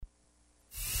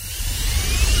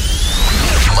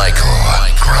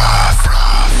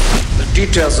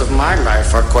Details of my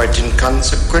life are quite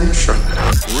inconsequential.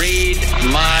 Read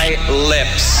my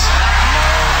lips.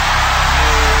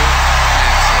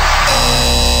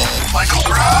 Michael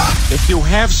Groff. If you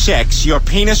have sex, your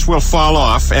penis will fall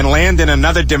off and land in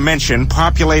another dimension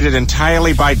populated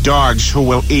entirely by dogs who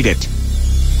will eat it.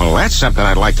 Well, that's something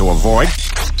I'd like to avoid.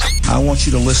 I want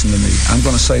you to listen to me. I'm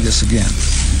going to say this again.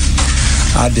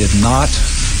 I did not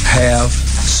have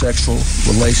sexual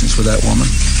relations with that woman,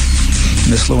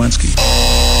 Miss Lewinsky.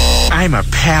 I'm a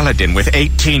paladin with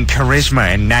 18 charisma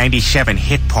and 97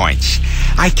 hit points.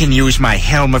 I can use my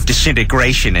Helm of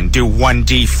Disintegration and do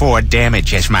 1d4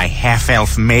 damage as my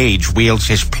half-elf mage wields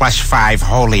his +5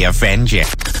 Holy Avenger.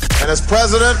 And as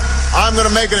president, I'm going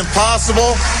to make it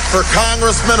impossible for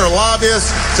congressmen or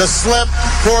lobbyists to slip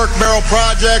pork barrel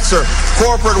projects or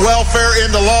corporate welfare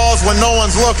into laws when no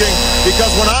one's looking,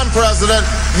 because when I'm president,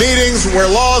 meetings where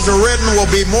laws are written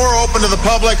will be more open to the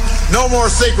public, no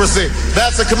more secrecy.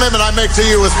 That's a commitment I make to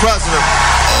you as president.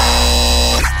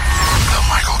 The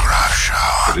Michael Groff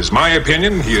Show. It is my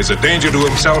opinion he is a danger to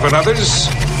himself and others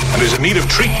and is in need of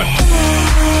treatment.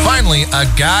 Finally, a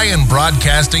guy in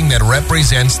broadcasting that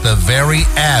represents the very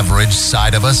average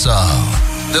side of us all.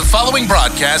 The following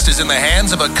broadcast is in the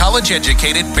hands of a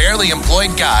college-educated, barely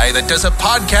employed guy that does a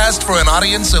podcast for an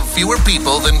audience of fewer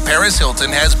people than Paris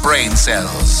Hilton has brain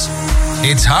cells.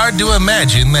 It's hard to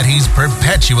imagine that he's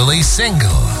perpetually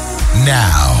single.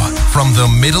 Now, from the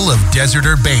middle of desert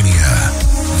Urbania,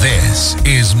 this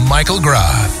is Michael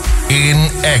Groff in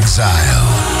Exile.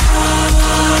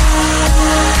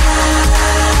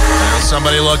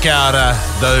 Somebody look out.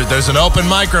 There's an open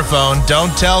microphone.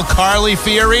 Don't tell Carly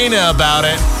Fiorina about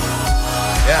it.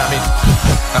 Yeah, I mean,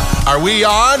 are we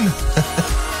on?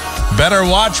 Better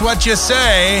watch what you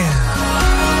say.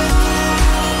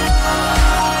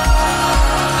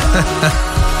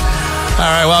 All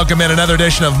right, welcome in another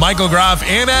edition of Michael Groff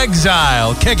in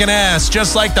Exile. Kicking ass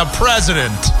just like the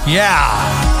president. Yeah.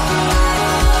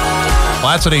 Well,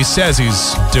 that's what he says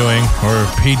he's doing, or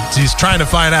he's trying to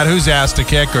find out whose ass to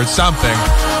kick or something.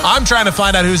 I'm trying to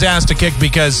find out whose ass to kick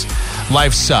because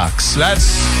life sucks.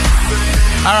 That's...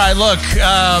 All right, look,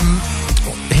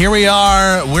 here we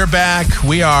are. We're back.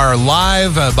 We are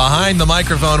live behind the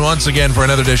microphone once again for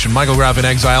another edition. Michael Groff in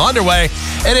Exile underway.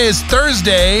 It is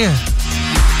Thursday,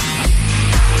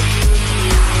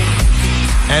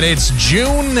 and it's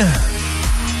June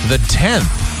the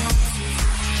 10th.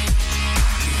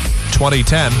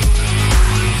 2010.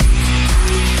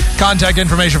 Contact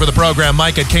information for the program,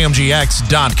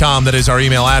 mike@kmgx.com. That is our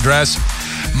email address.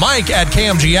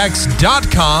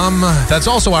 mike@kmgx.com. That's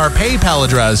also our PayPal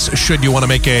address, should you want to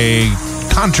make a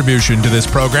contribution to this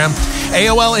program.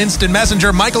 AOL Instant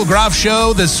Messenger, Michael Groff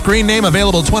Show, the screen name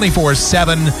available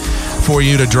 24/7 for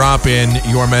you to drop in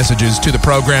your messages to the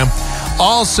program.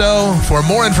 Also, for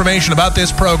more information about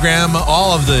this program,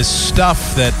 all of the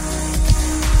stuff that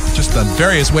just the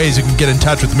various ways you can get in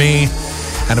touch with me,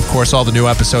 and of course all the new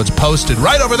episodes posted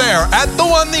right over there at the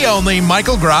one, the only,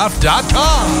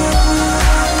 michaelgroff.com.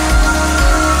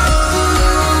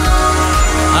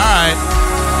 All right.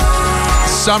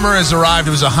 Summer has arrived.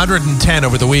 It was 110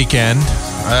 over the weekend.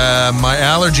 My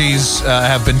allergies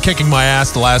have been kicking my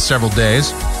ass the last several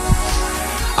days.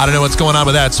 I don't know what's going on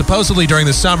with that. Supposedly during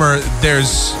the summer,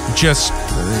 there's just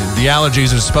the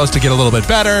allergies are supposed to get a little bit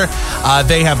better.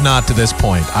 They have not to this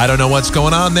point. I don't know what's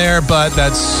going on there, but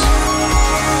that's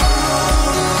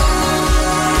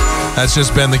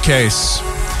just been the case.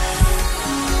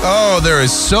 Oh, there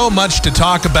is so much to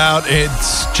talk about.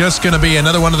 It's just going to be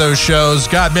another one of those shows.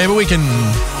 God, maybe we can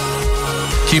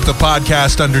keep the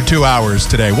podcast under 2 hours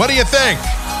today. What do you think?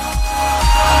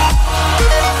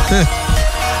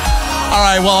 All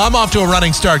right, well, I'm off to a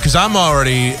running start because I'm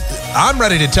ready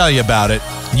to tell you about it.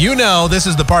 You know, this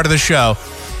is the part of the show.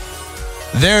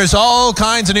 There's all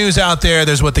kinds of news out there.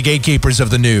 There's what the gatekeepers of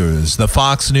the news, the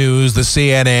Fox News, the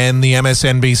CNN, the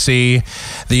MSNBC,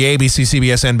 the ABC,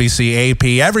 CBS, NBC,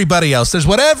 AP, everybody else. There's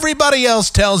what everybody else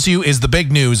tells you is the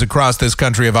big news across this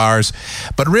country of ours.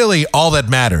 But really, all that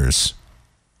matters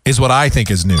is what I think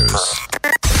is news.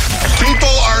 People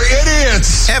are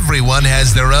idiots. Everyone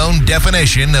has their own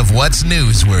definition of what's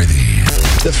newsworthy.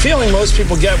 The feeling most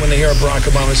people get when they hear a Barack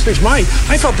Obama speech, I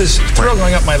felt this thrill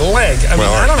going up my leg. I mean,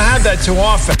 I don't have that too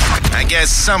often. I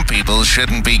guess some people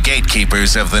shouldn't be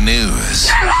gatekeepers of the news.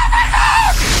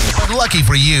 But lucky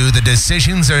for you, the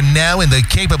decisions are now in the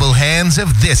capable hands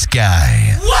of this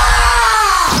guy.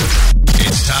 Wow!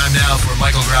 It's time now for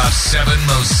Michael Groff's 7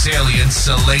 most salient,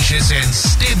 salacious, and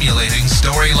stimulating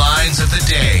storylines of the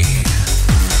day.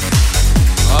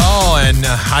 Oh, and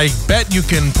I bet you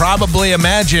can probably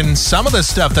imagine some of the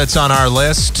stuff that's on our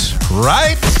list,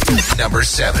 right? Number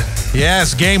 7.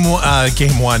 Yes, Game 4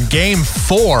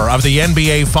 of the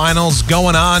NBA Finals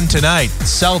going on tonight.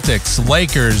 Celtics,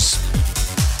 Lakers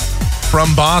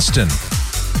from Boston,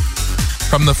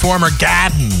 from the former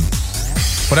Garden,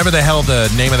 whatever the hell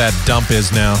the name of that dump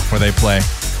is now where they play.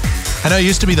 I know it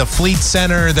used to be the Fleet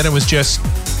Center, then it was just,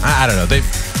 I don't know,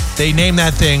 they name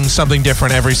that thing something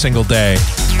different every single day.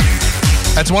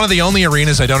 That's one of the only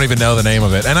arenas I don't even know the name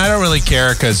of it. And I don't really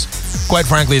care because, quite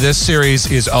frankly, this series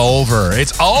is over.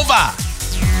 It's over!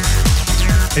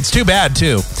 It's too bad,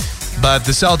 too. But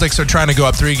the Celtics are trying to go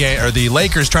up the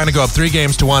Lakers trying to go up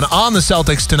 3-1 on the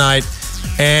Celtics tonight.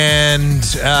 And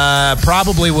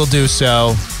probably will do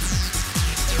so.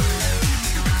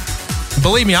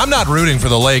 Believe me, I'm not rooting for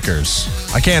the Lakers.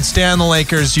 I can't stand the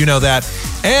Lakers, you know that.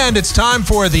 And it's time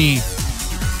for the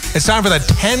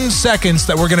 10 seconds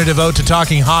that we're going to devote to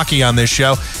talking hockey on this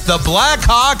show. The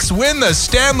Blackhawks win the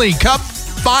Stanley Cup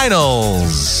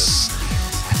Finals.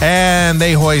 And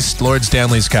they hoist Lord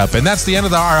Stanley's Cup. And that's the end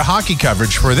of our hockey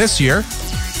coverage for this year.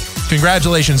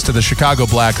 Congratulations to the Chicago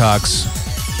Blackhawks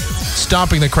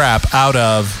stomping the crap out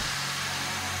of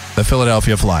the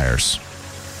Philadelphia Flyers.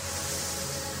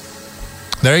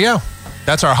 There you go.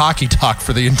 That's our hockey talk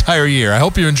for the entire year. I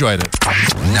hope you enjoyed it.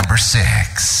 Number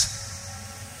 6.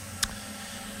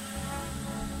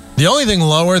 The only thing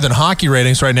lower than hockey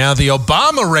ratings right now, the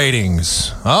Obama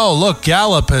ratings. Oh, look,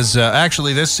 Gallup has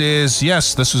this is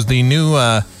the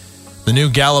new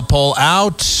Gallup poll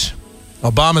out.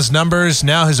 Obama's numbers,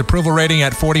 now his approval rating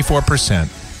at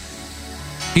 44%.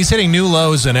 He's hitting new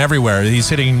lows and everywhere. He's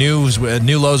hitting new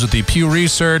lows with the Pew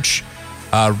Research.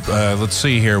 Let's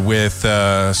see here with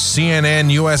CNN,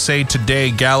 USA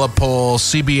Today, Gallup poll,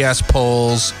 CBS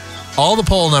polls. All the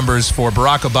poll numbers for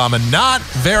Barack Obama not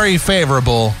very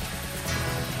favorable.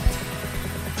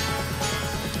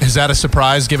 Is that a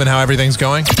surprise given how everything's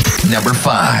going? Number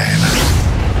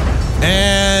 5.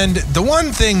 And the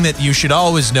one thing that you should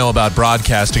always know about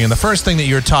broadcasting, and the first thing that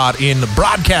you're taught in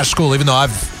broadcast school, even though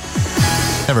I've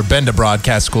never been to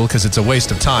broadcast school because it's a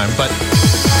waste of time, but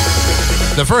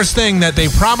the first thing that they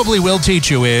probably will teach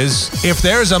you is if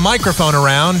there's a microphone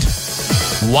around,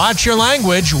 watch your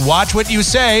language, watch what you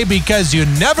say, because you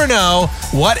never know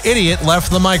what idiot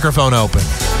left the microphone open.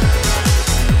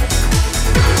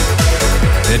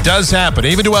 It does happen,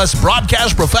 even to us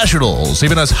broadcast professionals,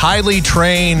 even us highly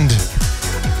trained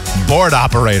board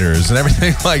operators and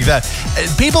everything like that.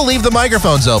 People leave the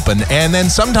microphones open, and then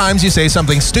sometimes you say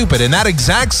something stupid, and that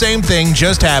exact same thing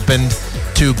just happened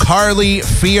to Carly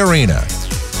Fiorina.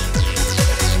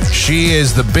 She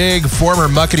is the big former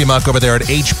muckety-muck over there at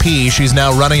HP. She's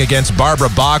now running against Barbara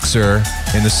Boxer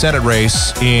in the Senate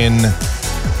race in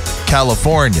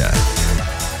California.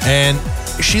 And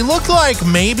she looked like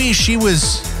maybe she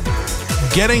was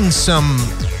gaining some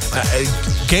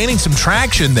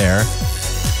traction there.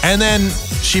 And then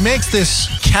she makes this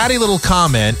catty little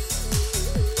comment.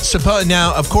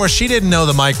 Now, of course, she didn't know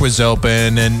the mic was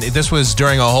open, and this was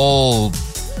during a whole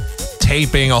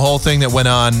taping, a whole thing that went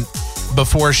on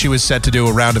before she was set to do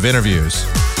a round of interviews.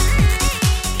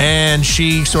 And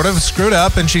she sort of screwed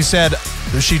up, and she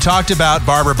talked about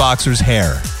Barbara Boxer's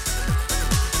hair.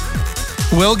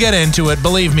 We'll get into it,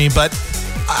 believe me, but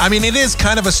I mean, it is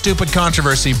kind of a stupid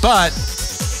controversy, but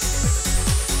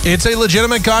it's a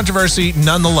legitimate controversy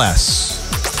nonetheless.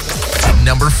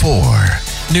 Number 4.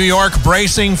 New York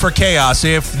bracing for chaos.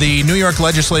 If the New York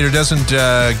legislature doesn't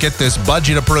get this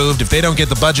budget approved, if they don't get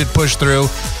the budget pushed through,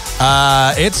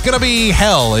 it's going to be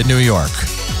hell in New York.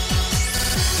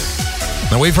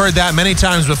 Now, we've heard that many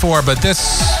times before, but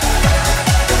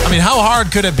how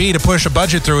hard could it be to push a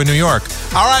budget through in New York?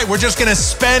 All right, we're just going to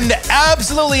spend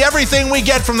absolutely everything we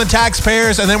get from the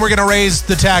taxpayers, and then we're going to raise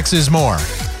the taxes more.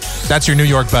 That's your New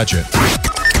York budget.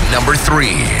 Number 3.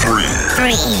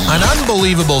 An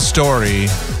unbelievable story.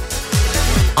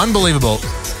 Unbelievable.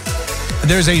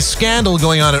 There's a scandal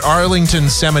going on at Arlington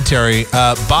Cemetery.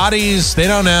 Bodies, they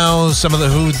don't know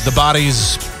who the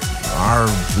bodies are,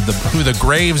 who the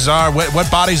graves are,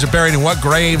 what bodies are buried in what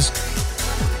graves,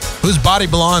 whose body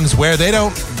belongs where. They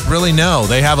don't really know.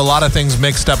 They have a lot of things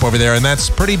mixed up over there, and that's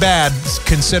pretty bad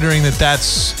considering that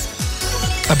that's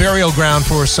a burial ground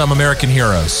for some American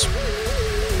heroes.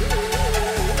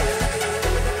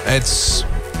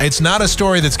 It's not a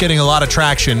story that's getting a lot of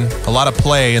traction, a lot of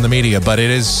play in the media, but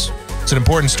it's an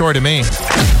important story to me.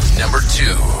 Number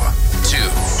 2.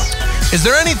 Is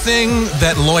there anything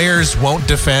that lawyers won't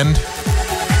defend?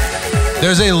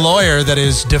 There's a lawyer that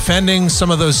is defending some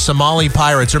of those Somali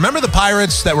pirates. Remember the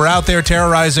pirates that were out there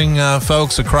terrorizing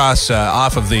folks across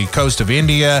off of the coast of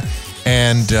India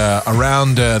and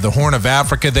around the Horn of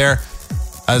Africa there?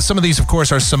 Some of these, of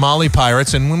course, are Somali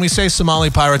pirates. And when we say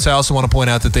Somali pirates, I also want to point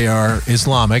out that they are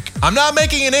Islamic. I'm not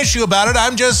making an issue about it.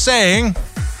 I'm just saying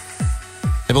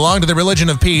they belong to the religion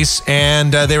of peace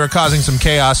and they were causing some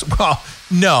chaos. Well,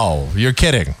 no, you're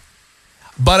kidding.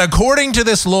 But according to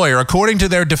this lawyer, according to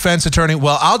their defense attorney,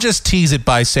 well, I'll just tease it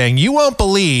by saying you won't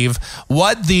believe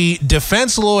what the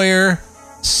defense lawyer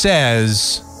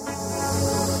says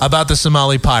about the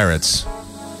Somali pirates.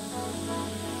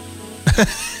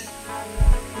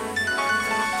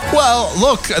 Well,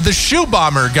 look, the shoe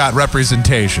bomber got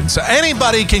representation. So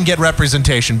anybody can get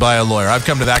representation by a lawyer. I've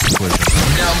come to that conclusion.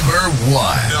 Number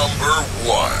one.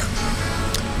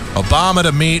 Obama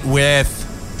to meet with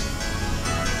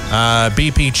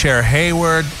BP Chair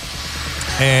Hayward,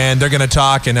 and they're going to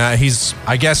talk, and he's,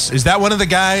 I guess, is that one of the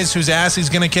guys whose ass he's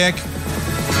going to kick?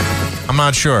 I'm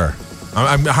not sure.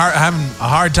 I'm having a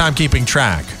hard time keeping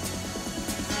track.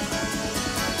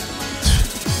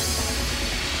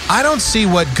 I don't see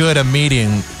what good a meeting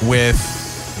with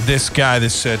this guy,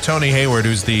 this Tony Hayward,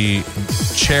 who's the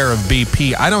chair of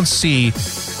BP. I don't see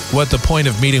what the point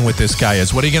of meeting with this guy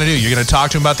is. What are you going to do? You're going to talk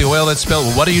to him about the oil that spilled?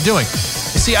 Well, what are you doing?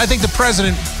 You see, I think the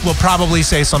president will probably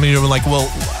say something to him like,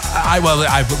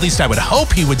 at least I would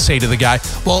hope he would say to the guy,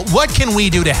 well, what can we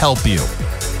do to help you?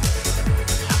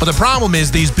 But the problem is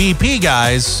these BP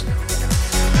guys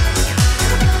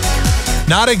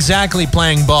not exactly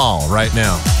playing ball right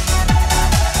now.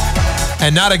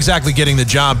 And not exactly getting the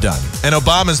job done. And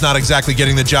Obama's not exactly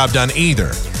getting the job done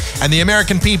either. And the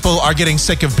American people are getting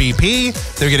sick of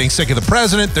BP. They're getting sick of the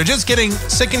president. They're just getting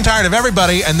sick and tired of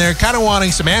everybody. And they're kind of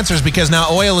wanting some answers because now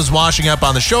oil is washing up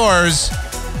on the shores.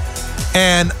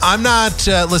 And I'm not,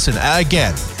 listen,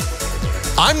 again,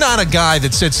 I'm not a guy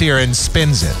that sits here and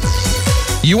spins it.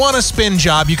 You want a spin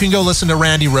job, you can go listen to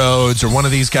Randy Rhodes or one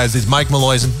of these guys, these Mike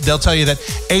Malloys, and they'll tell you that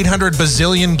 800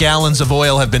 bazillion gallons of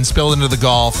oil have been spilled into the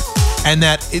Gulf. And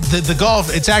that the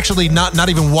Gulf, it's actually not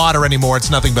even water anymore. It's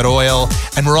nothing but oil.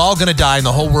 And we're all going to die and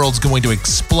the whole world's going to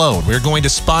explode. We're going to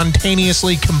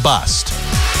spontaneously combust.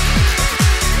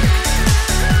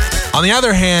 On the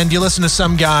other hand, you listen to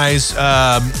some guys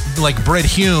like Britt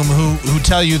Hume who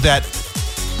tell you that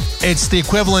it's the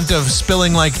equivalent of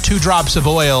spilling like 2 drops of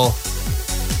oil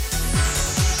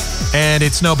and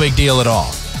it's no big deal at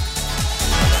all.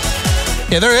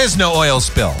 Yeah, there is no oil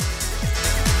spill.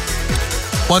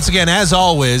 Once again, as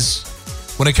always,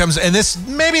 when it comes, and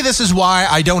maybe this is why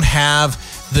I don't have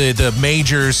the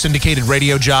major syndicated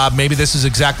radio job. Maybe this is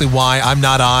exactly why I'm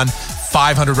not on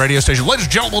 500 radio stations. Ladies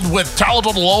and gentlemen, with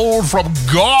talented load from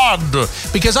God.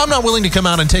 Because I'm not willing to come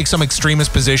out and take some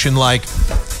extremist position like,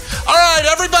 all right,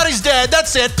 everybody's dead.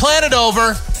 That's it. Planet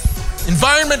over.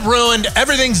 Environment ruined.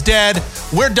 Everything's dead.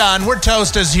 We're done. We're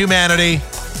toast as humanity.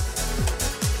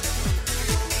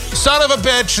 Son of a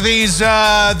bitch, these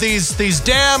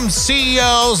damn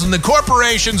CEOs and the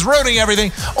corporations ruining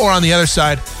everything. Or on the other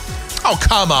side, oh,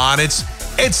 come on,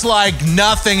 it's like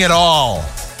nothing at all.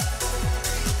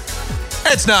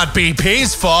 It's not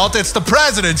BP's fault, it's the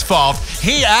president's fault.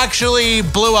 He actually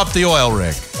blew up the oil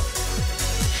rig.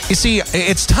 You see,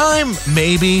 it's time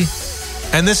maybe,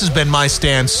 and this has been my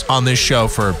stance on this show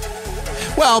for,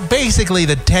 well, basically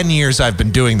the 10 years I've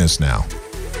been doing this now.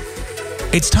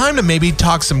 It's time to maybe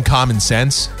talk some common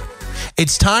sense.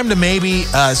 It's time to maybe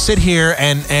sit here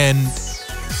and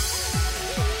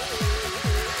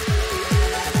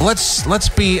let's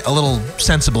be a little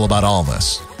sensible about all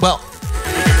this. Well,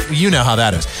 you know how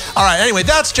that is. All right, anyway,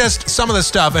 that's just some of the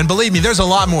stuff. And believe me, there's a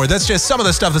lot more. That's just some of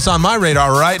the stuff that's on my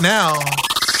radar right now.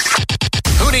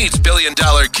 Who needs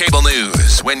billion-dollar cable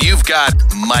news when you've got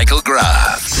Michael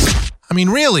Groff? I mean,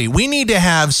 really, we need to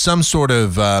have some sort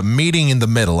of meeting in the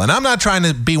middle. And I'm not trying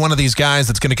to be one of these guys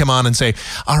that's going to come on and say,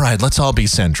 all right, let's all be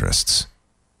centrists.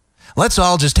 Let's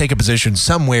all just take a position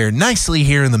somewhere nicely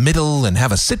here in the middle and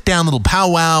have a sit-down little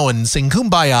powwow and sing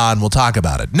Kumbaya and we'll talk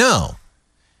about it. No.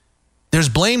 There's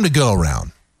blame to go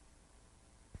around.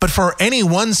 But for any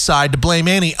one side to blame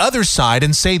any other side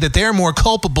and say that they're more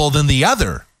culpable than the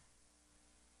other.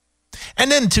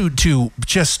 And then to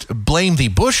just blame the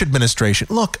Bush administration.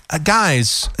 Look,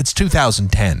 guys, it's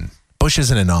 2010. Bush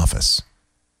isn't in office.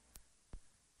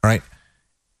 All right.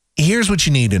 Here's what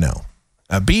you need to know.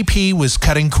 BP was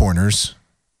cutting corners.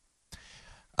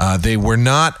 They were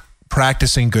not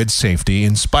practicing good safety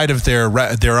in spite of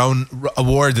their own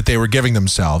award that they were giving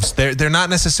themselves. They're not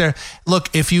necessarily. Look,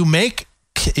 if you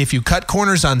cut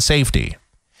corners on safety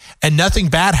and nothing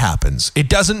bad happens, it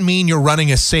doesn't mean you're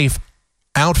running a safe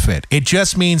outfit. It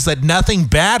just means that nothing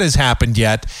bad has happened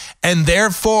yet, and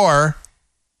therefore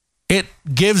it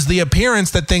gives the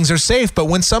appearance that things are safe. But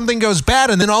when something goes bad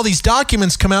and then all these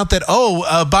documents come out that,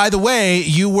 by the way,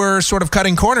 you were sort of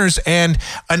cutting corners and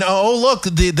look,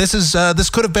 this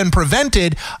could have been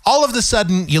prevented, all of a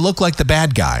sudden you look like the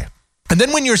bad guy. And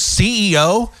then when your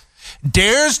CEO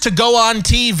dares to go on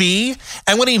TV,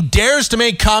 and when he dares to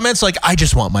make comments like, I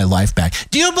just want my life back.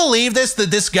 Do you believe this?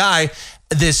 That this guy,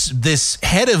 this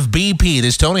head of BP,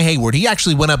 this Tony Hayward, he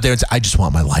actually went up there and said, I just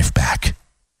want my life back.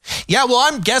 Yeah, well,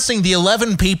 I'm guessing the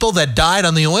 11 people that died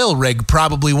on the oil rig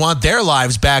probably want their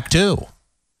lives back too.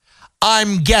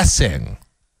 I'm guessing.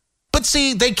 But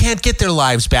see, they can't get their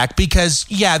lives back because,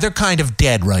 they're kind of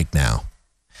dead right now.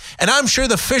 And I'm sure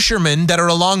the fishermen that are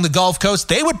along the Gulf Coast,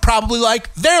 they would probably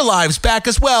like their lives back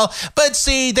as well. But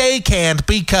see, they can't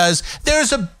because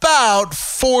there's about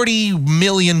 40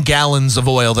 million gallons of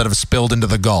oil that have spilled into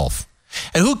the Gulf.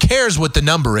 And who cares what the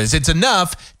number is? It's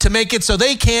enough to make it so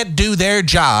they can't do their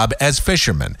job as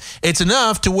fishermen. It's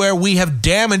enough to where we have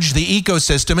damaged the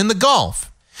ecosystem in the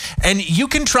Gulf. And you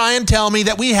can try and tell me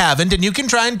that we haven't, and you can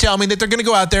try and tell me that they're going to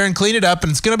go out there and clean it up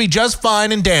and it's going to be just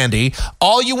fine and dandy,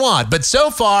 all you want. But so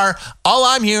far, all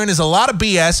I'm hearing is a lot of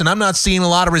BS, and I'm not seeing a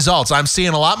lot of results. I'm seeing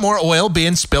a lot more oil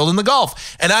being spilled in the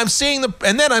Gulf. And I'm seeing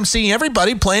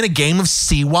everybody playing a game of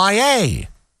CYA.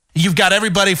 You've got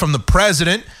everybody from the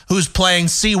president who's playing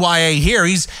CYA here.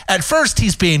 At first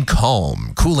he's being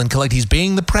calm, cool and collected. He's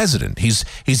being the president. He's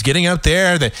getting out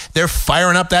there. They're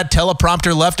firing up that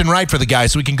teleprompter left and right for the guy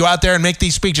so we can go out there and make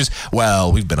these speeches.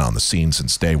 Well, we've been on the scene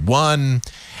since day one,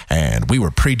 and we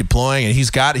were pre-deploying, and he's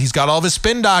got all of his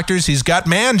spin doctors. He's got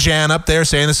Manjan up there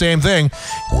saying the same thing.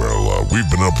 Well, we've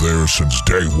been up there since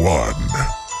day one,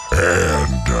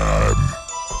 and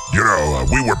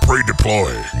we were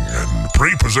pre-deploying and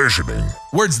pre-positioning.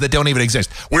 Words that don't even exist.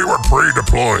 We were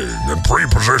pre-deploying and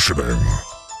pre-positioning.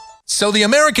 So the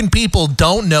American people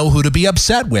don't know who to be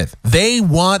upset with. They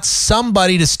want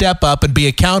somebody to step up and be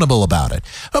accountable about it.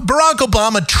 Barack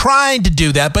Obama tried to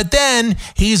do that, but then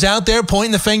he's out there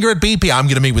pointing the finger at BP. I'm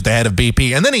going to meet with the head of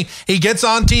BP. And then he gets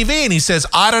on TV and he says,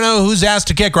 I don't know whose ass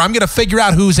to kick, or I'm going to figure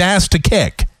out whose ass to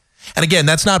kick. And again,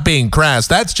 that's not being crass.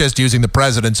 That's just using the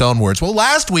president's own words. Well,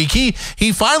 last week, he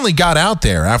finally got out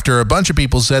there after a bunch of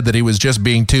people said that he was just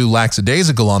being too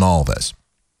lackadaisical on all this.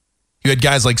 You had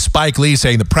guys like Spike Lee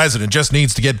saying the president just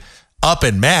needs to get up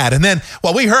and mad. And then,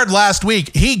 we heard last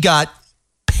week, he got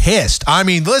pissed. I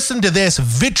mean, listen to this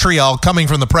vitriol coming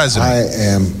from the president. I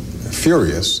am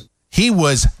furious. He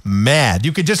was mad.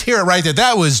 You could just hear it right there.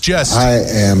 That was just... I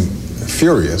am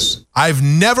furious. I've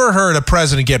never heard a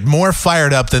president get more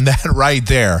fired up than that right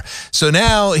there. So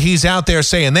now he's out there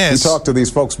saying this. We talk to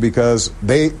these folks because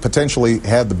they potentially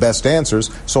had the best answers,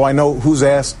 so I know whose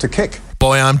ass to kick.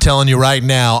 Boy, I'm telling you right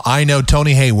now, I know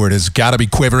Tony Hayward has got to be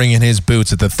quivering in his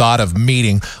boots at the thought of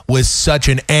meeting with such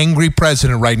an angry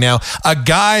president right now. A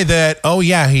guy that,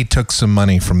 he took some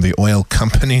money from the oil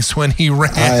companies when he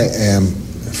ran. I am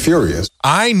furious.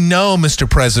 I know, Mr.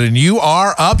 President, you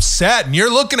are upset and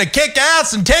you're looking to kick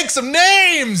ass and take some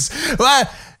names.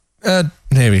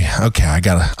 Maybe. Okay, I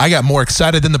got more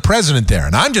excited than the president there,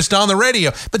 and I'm just on the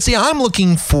radio. But see, I'm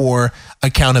looking for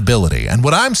accountability. And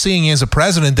what I'm seeing is a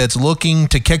president that's looking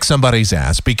to kick somebody's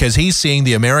ass because he's seeing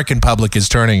the American public is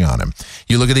turning on him.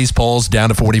 You look at these polls down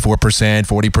to 44%,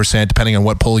 40%, depending on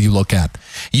what poll you look at.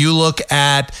 You look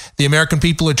at the American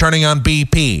people are turning on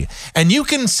BP. And you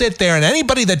can sit there, and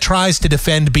anybody that tries to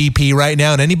defend BP right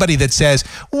now, and anybody that says,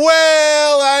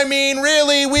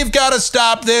 really, we've got to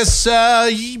stop this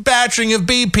batching of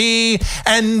BP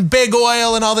and big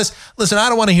oil and all this. Listen, I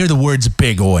don't want to hear the words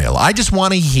big oil. I just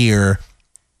want to hear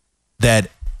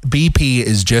that BP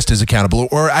is just as accountable,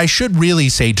 or I should really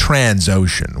say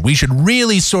Transocean. We should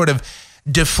really sort of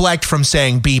deflect from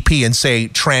saying BP and say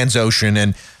Transocean,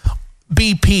 and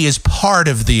BP is part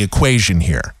of the equation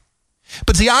here.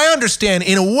 But see, I understand,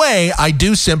 in a way, I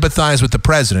do sympathize with the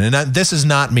president, and this is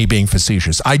not me being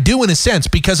facetious. I do in a sense,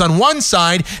 because on one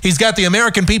side, he's got the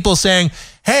American people saying,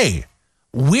 hey,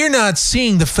 we're not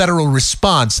seeing the federal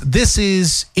response. This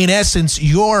is, in essence,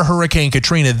 your Hurricane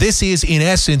Katrina. This is, in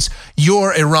essence,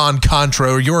 your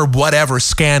Iran-Contra or your whatever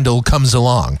scandal comes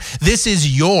along. This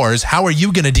is yours. How are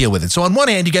you going to deal with it? So on one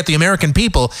hand, you get the American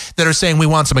people that are saying we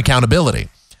want some accountability.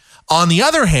 On the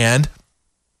other hand,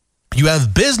 you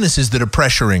have businesses that are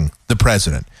pressuring the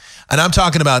president. And I'm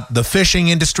talking about the fishing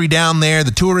industry down there,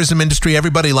 the tourism industry,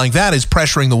 everybody like that is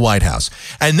pressuring the White House.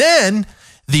 And then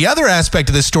the other aspect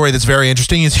of this story that's very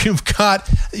interesting is you've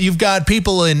got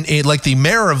people in like the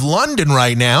mayor of London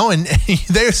right now, and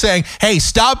they're saying, hey,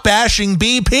 stop bashing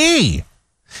BP.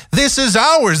 This is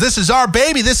ours. This is our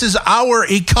baby. This is our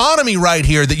economy right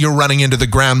here that you're running into the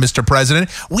ground, Mr. President.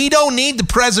 We don't need the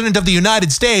President of the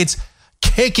United States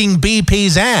kicking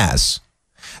BP's ass.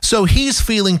 So he's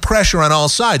feeling pressure on all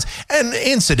sides. And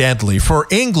incidentally, for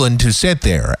England to sit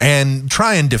there and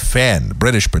try and defend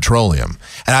British Petroleum,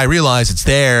 and I realize it's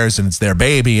theirs and it's their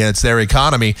baby and it's their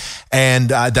economy, and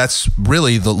that's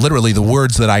really literally the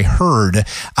words that I heard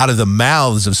out of the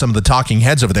mouths of some of the talking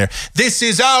heads over there. This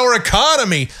is our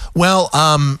economy. Well,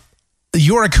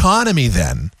 your economy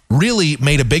then really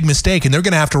made a big mistake, and they're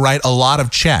going to have to write a lot of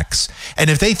checks. And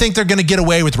if they think they're going to get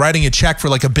away with writing a check for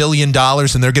like $1 billion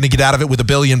and they're going to get out of it with $1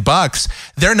 billion,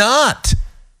 they're not.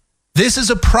 This is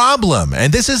a problem,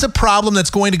 and this is a problem that's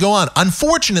going to go on.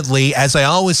 Unfortunately, as I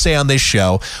always say on this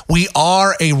show, we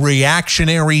are a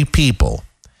reactionary people.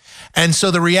 And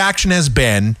so the reaction has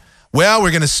been, well,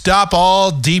 we're going to stop all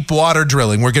deep water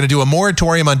drilling. We're going to do a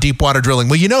moratorium on deep water drilling.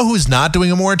 Well, you know who's not doing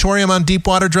a moratorium on deep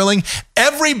water drilling?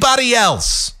 Everybody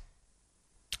else.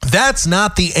 That's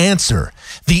not the answer.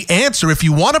 The answer, if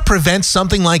you want to prevent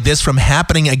something like this from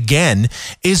happening again,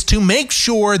 is to make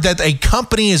sure that a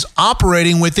company is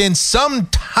operating within some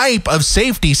type of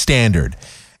safety standard.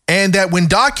 And that when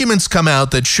documents come out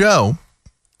that show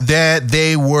that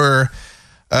they were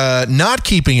not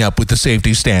keeping up with the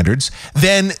safety standards,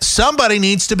 then somebody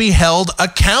needs to be held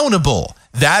accountable.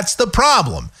 That's the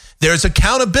problem. There's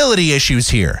accountability issues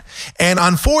here. And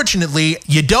unfortunately,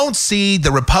 you don't see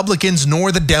the Republicans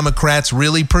nor the Democrats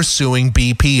really pursuing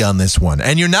BP on this one.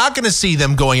 And you're not going to see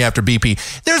them going after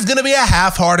BP. There's going to be a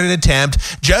half-hearted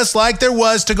attempt, just like there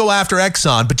was to go after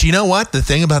Exxon. But you know what? The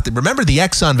thing about remember the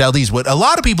Exxon Valdez, what a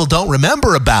lot of people don't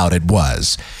remember about it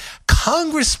was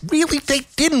Congress really, they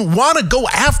didn't want to go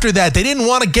after that. They didn't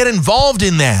want to get involved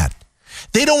in that.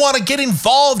 They don't want to get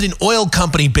involved in oil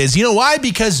company biz. You know why?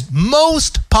 Because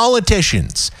most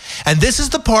politicians, and this is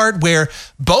the part where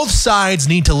both sides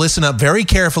need to listen up very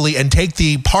carefully and take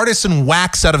the partisan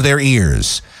wax out of their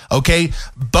ears. Okay?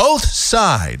 Both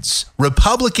sides,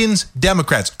 Republicans,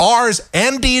 Democrats, R's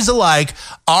and D's alike,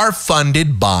 are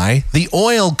funded by the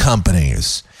oil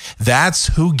companies.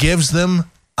 That's who gives them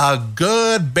a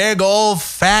good big old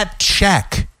fat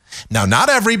check. Now, not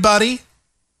everybody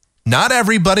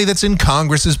that's in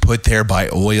Congress is put there by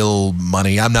oil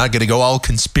money. I'm not going to go all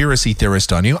conspiracy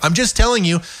theorist on you. I'm just telling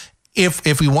you,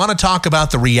 if we want to talk about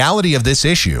the reality of this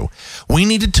issue, we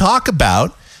need to talk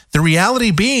about the reality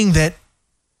being that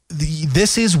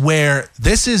this is,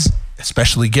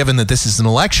 especially given that this is an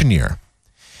election year,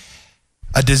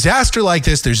 a disaster like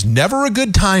this, there's never a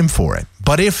good time for it.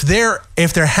 But if there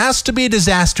has to be a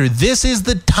disaster, this is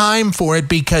the time for it,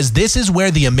 because this is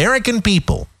where the American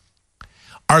people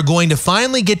are going to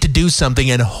finally get to do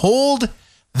something and hold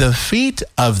the feet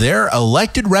of their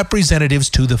elected representatives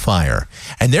to the fire.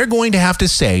 And they're going to have to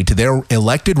say to their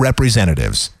elected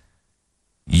representatives,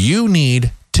 you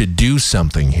need to do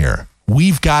something here.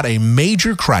 We've got a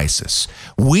major crisis.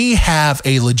 We have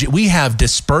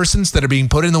dispersants that are being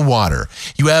put in the water.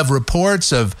 You have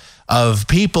reports of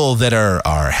people that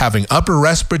are having upper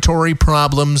respiratory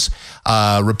problems,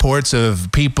 reports of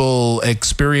people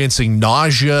experiencing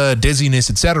nausea, dizziness,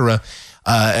 etc.,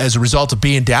 as a result of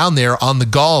being down there on the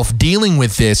Gulf, dealing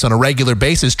with this on a regular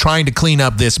basis, trying to clean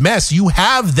up this mess. You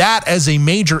have that as a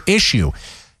major issue.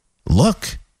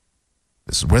 Look,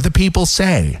 this is where the people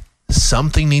say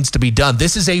something needs to be done.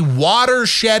 This is a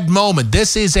watershed moment.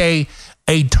 This is a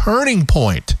turning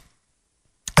point.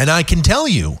 And I can tell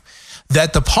you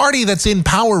that the party that's in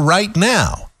power right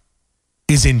now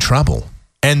is in trouble.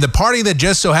 And the party that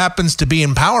just so happens to be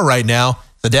in power right now,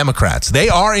 the Democrats, they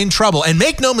are in trouble. And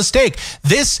make no mistake,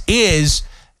 this is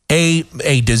a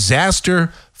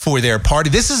disaster for their party.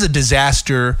 This is a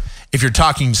disaster if you're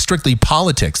talking strictly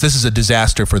politics. This is a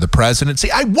disaster for the presidency.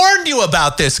 I warned you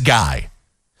about this guy.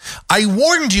 I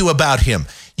warned you about him.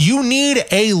 You need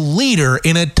a leader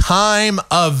in a time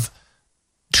of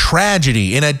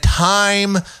tragedy, in a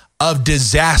time of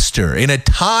disaster, in a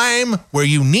time where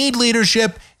you need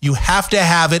leadership. You have to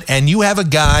have it, and you have a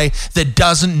guy that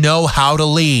doesn't know how to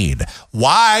lead.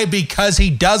 Why? Because he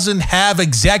doesn't have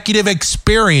executive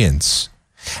experience.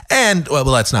 And, well,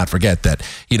 let's not forget that,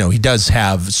 he does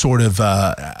have sort of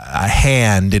a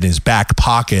hand in his back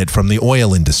pocket from the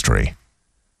oil industry.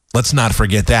 Let's not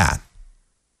forget that.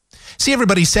 See,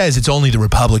 everybody says it's only the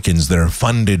Republicans that are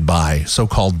funded by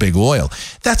so-called big oil.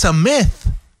 That's a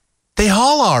myth. They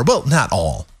all are. Well, not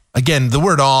all. Again, the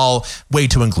word all, way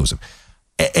too inclusive.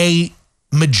 A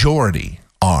majority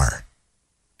are.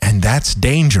 And that's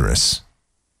dangerous.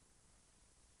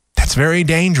 That's very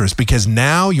dangerous, because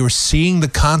now you're seeing the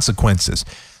consequences.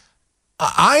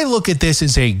 I look at this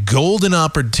as a golden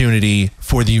opportunity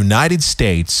for the United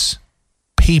States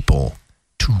people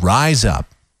to rise up.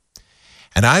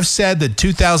 And I've said that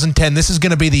 2010, this is going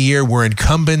to be the year where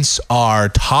incumbents are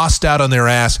tossed out on their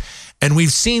ass. And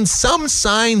we've seen some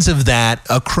signs of that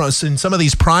across in some of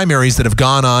these primaries that have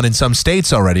gone on in some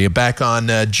states already. Back on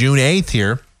June 8th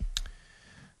here.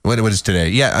 What is today?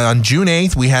 Yeah, on June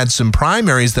 8th, we had some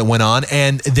primaries that went on,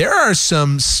 and there are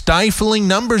some stifling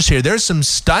numbers here. There's some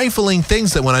stifling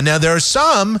things that went on. Now, there are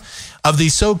some of the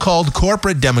so-called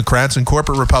corporate Democrats and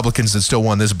corporate Republicans that still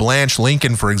won. This Blanche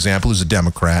Lincoln, for example, who's a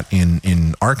Democrat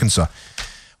in Arkansas.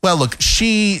 Well, look,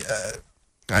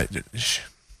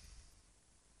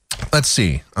 let's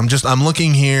see. I'm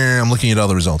looking here. I'm looking at all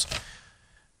the results.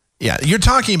 Yeah, you're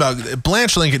talking about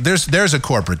Blanche Lincoln. There's a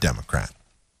corporate Democrat.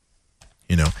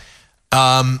 You know,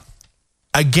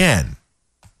 again,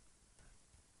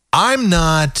 I'm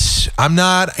not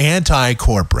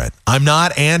anti-corporate. I'm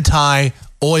not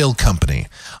anti-oil company.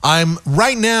 I'm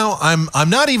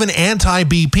not even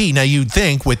anti-BP. Now, you'd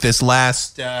think with this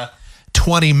last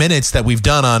 20 minutes that we've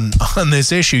done on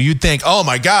this issue, you'd think, oh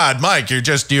my God, Mike, you're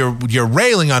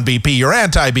railing on BP. You're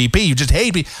anti-BP. You just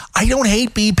hate BP. I don't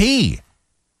hate BP.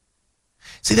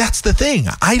 See, that's the thing.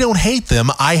 I don't hate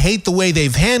them. I hate the way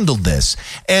they've handled this.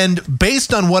 And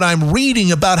based on what I'm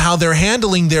reading about how they're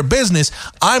handling their business,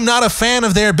 I'm not a fan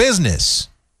of their business.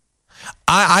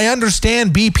 I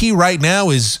understand BP right now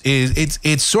is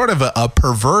it's sort of a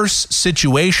perverse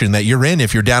situation that you're in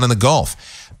if you're down in the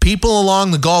Gulf. People along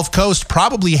the Gulf Coast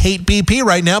probably hate BP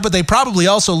right now, but they probably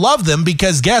also love them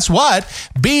because guess what?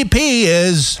 BP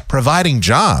is providing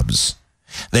jobs.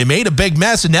 They made a big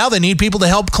mess and now they need people to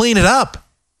help clean it up.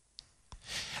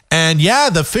 And yeah,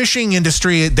 the fishing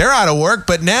industry, they're out of work,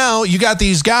 but now you got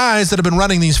these guys that have been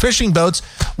running these fishing boats.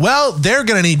 Well, they're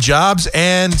going to need jobs,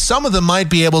 and some of them might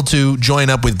be able to join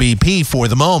up with BP for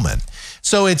the moment.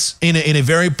 So it's in a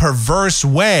very perverse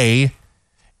way,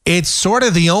 it's sort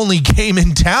of the only game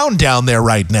in town down there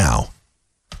right now.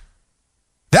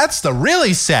 That's the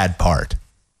really sad part.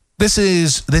 This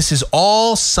is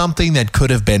all something that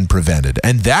could have been prevented,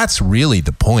 and that's really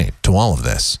the point to all of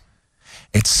this.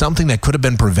 It's something that could have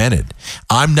been prevented.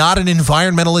 I'm not an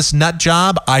environmentalist nut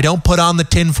job. I don't put on the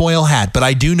tinfoil hat, but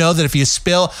I do know that if you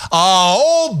spill a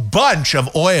whole bunch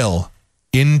of oil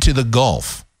into the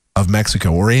Gulf of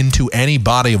Mexico or into any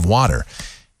body of water,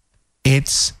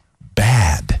 it's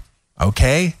bad,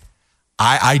 okay?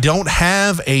 I don't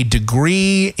have a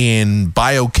degree in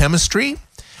biochemistry.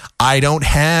 I don't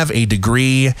have a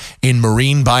degree in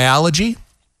marine biology,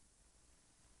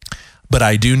 but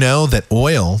I do know that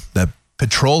oil, that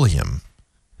petroleum,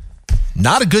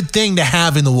 not a good thing to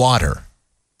have in the water.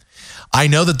 I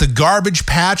know that the garbage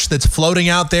patch that's floating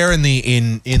out there in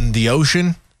the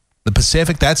ocean, the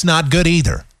Pacific, that's not good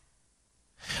either.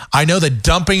 I know that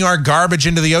dumping our garbage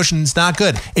into the ocean is not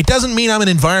good. It doesn't mean I'm an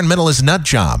environmentalist nut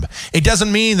job. It doesn't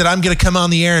mean that I'm going to come on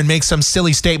the air and make some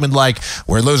silly statement like,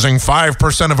 we're losing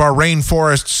 5% of our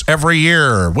rainforests every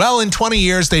year. Well, in 20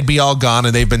 years, they'd be all gone,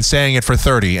 and they've been saying it for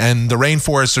 30, and the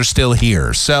rainforests are still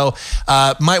here. So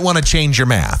might want to change your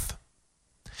math.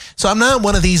 So I'm not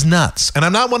one of these nuts, and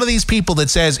I'm not one of these people that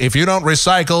says, if you don't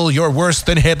recycle, you're worse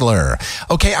than Hitler.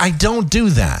 Okay, I don't do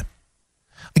that.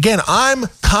 Again, I'm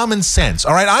common sense,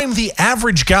 all right? I'm the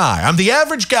average guy. I'm the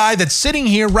average guy that's sitting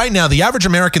here right now, the average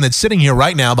American that's sitting here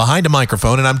right now behind a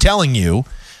microphone, and I'm telling you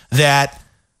that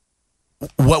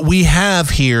what we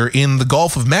have here in the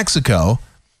Gulf of Mexico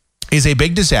is a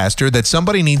big disaster that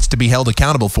somebody needs to be held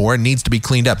accountable for and needs to be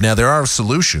cleaned up. Now, there are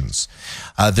solutions.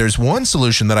 There's one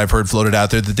solution that I've heard floated out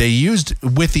there that they used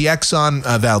with the Exxon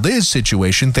Valdez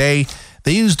situation. They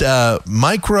used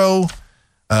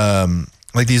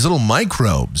like these little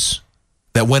microbes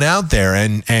that went out there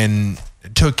and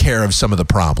took care of some of the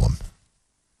problem.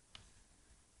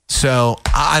 So,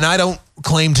 and I don't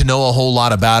claim to know a whole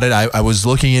lot about it. I was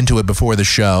looking into it before the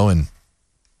show,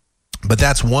 but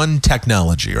that's one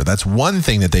technology, or that's one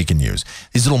thing that they can use.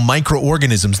 These little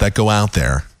microorganisms that go out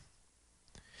there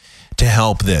to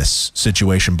help this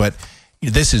situation. But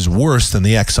this is worse than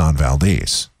the Exxon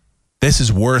Valdez. This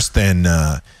is worse than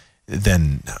a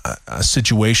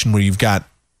situation where you've got,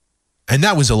 and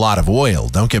that was a lot of oil,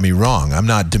 don't get me wrong. I'm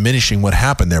not diminishing what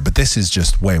happened there, but this is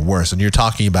just way worse. And you're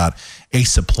talking about a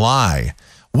supply.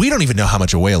 We don't even know how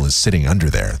much oil is sitting under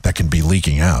there that can be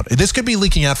leaking out. This could be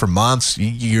leaking out for months,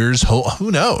 years,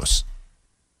 who knows?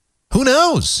 Who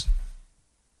knows?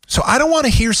 So I don't want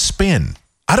to hear spin.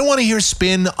 I don't want to hear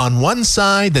spin on one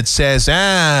side that says,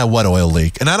 what oil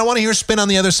leak? And I don't want to hear spin on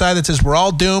the other side that says we're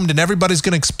all doomed and everybody's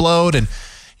going to explode and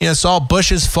it's all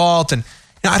Bush's fault. And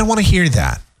I don't want to hear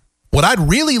that. What I'd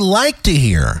really like to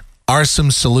hear are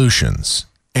some solutions,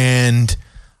 and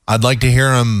I'd like to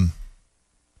hear them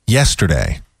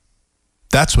yesterday.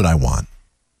 That's what I want.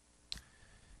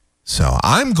 So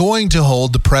I'm going to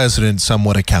hold the president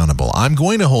somewhat accountable. I'm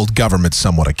going to hold government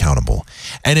somewhat accountable.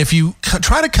 And if you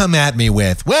try to come at me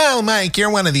with, well, Mike, you're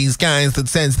one of these guys that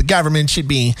says the government should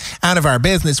be out of our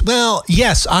business. Well,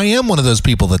 yes, I am one of those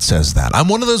people that says that. I'm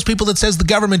one of those people that says the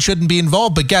government shouldn't be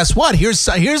involved. But guess what? Here's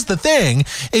the thing.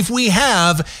 If we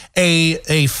have a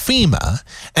FEMA,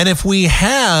 and if we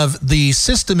have the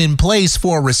system in place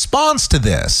for response to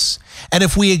this, and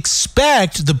if we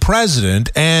expect the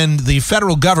president and the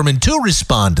federal government to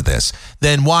respond to this,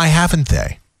 then why haven't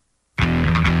they?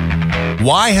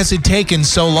 Why has it taken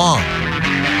so long?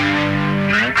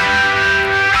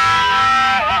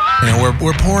 You know,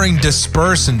 we're pouring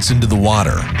dispersants into the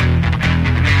water.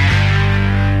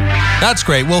 That's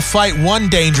great. We'll fight one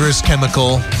dangerous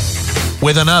chemical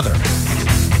with another.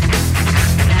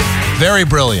 Very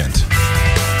brilliant.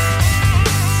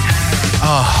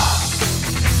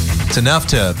 It's enough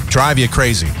to drive you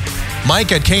crazy.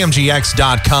 Mike at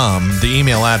KMGX.com, the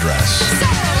email address.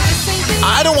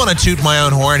 I don't want to toot my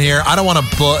own horn here. I don't want to,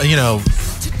 I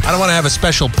don't want to have a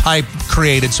special pipe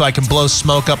created so I can blow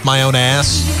smoke up my own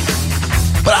ass.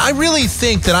 But I really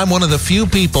think that I'm one of the few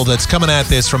people that's coming at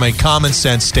this from a common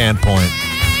sense standpoint.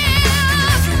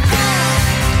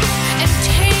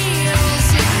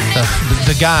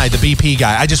 The guy, the BP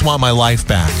guy, I just want my life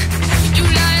back.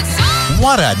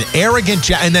 What an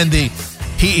arrogant... And then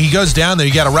he goes down there.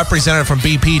 You got a representative from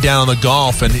BP down on the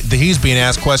Gulf, and he's being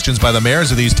asked questions by the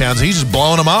mayors of these towns. He's just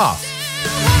blowing them off.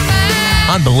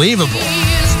 Unbelievable.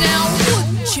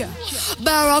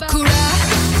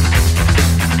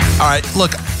 All right,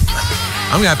 look,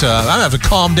 I'm gonna have to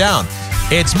calm down.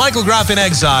 It's Michael Groff in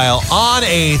Exile on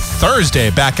a Thursday.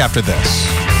 Back after this.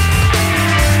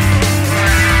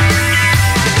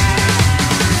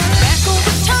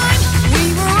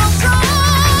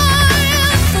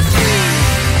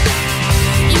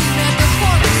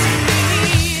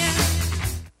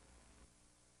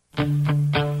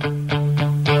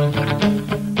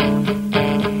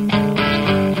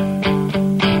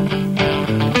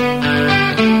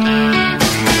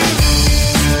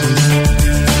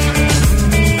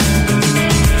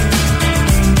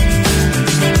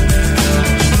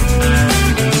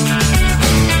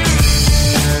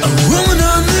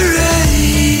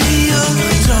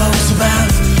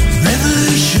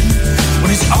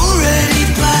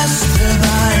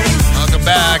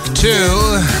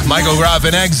 Michael Groff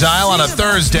in Exile on a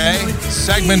Thursday.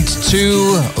 Segment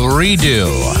 2, Redo,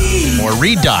 or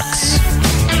Redux.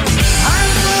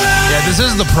 Yeah, this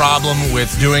is the problem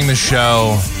with doing the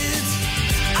show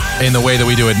in the way that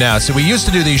we do it now. So we used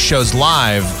to do these shows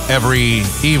live every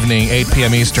evening, 8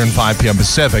 p.m. Eastern, 5 p.m.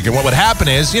 Pacific. And what would happen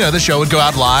is, the show would go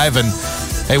out live, and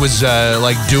it was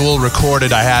like dual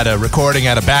recorded. I had a recording,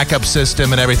 had a backup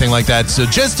system and everything like that. So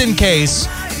just in case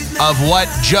of what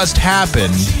just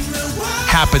happened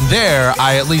there,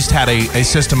 I at least had a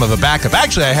system of a backup.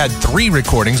 Actually, I had 3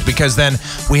 recordings because then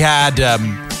we had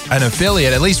an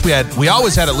affiliate. At least we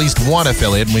always had at least one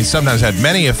affiliate, and we sometimes had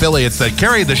many affiliates that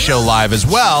carried the show live as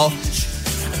well,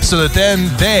 so that then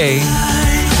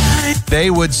they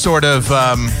would sort of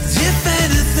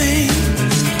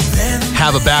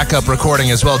have a backup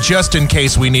recording as well, just in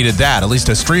case we needed that, at least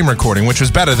a stream recording, which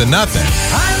was better than nothing.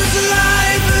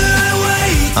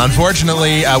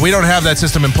 Unfortunately, we don't have that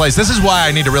system in place. This is why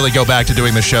I need to really go back to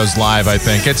doing the shows live, I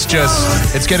think. It's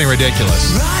getting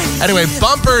ridiculous. Anyway,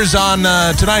 bumpers on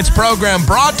tonight's program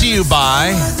brought to you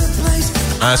by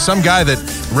some guy that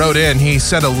wrote in. He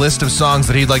sent a list of songs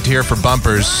that he'd like to hear for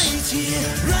bumpers.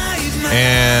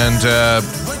 And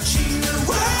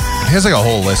he has like a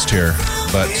whole list here.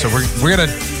 But so we're going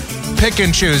to pick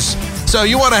and choose. So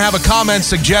you want to have a comment,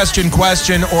 suggestion,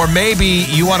 question, or maybe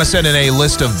you want to send in a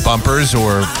list of bumpers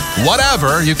or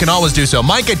whatever, you can always do so.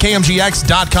 Mike at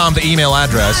KMGX.com, the email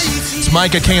address. It's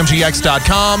Mike at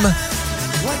KMGX.com.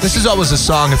 This is always a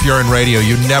song, if you're in radio,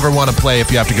 you never want to play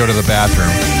if you have to go to the bathroom.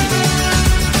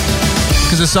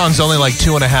 Because this song's only like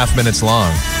 2.5 minutes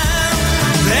long.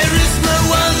 There is no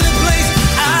other place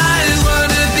I want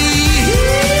to be.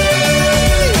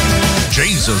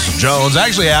 Jesus Jones. I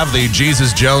actually have the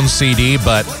Jesus Jones CD,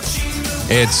 but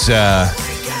it's,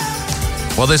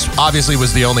 well, this obviously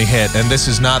was the only hit, and this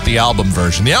is not the album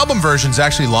version. The album version's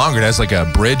actually longer. It has like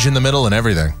a bridge in the middle and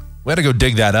everything. We had to go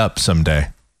dig that up someday.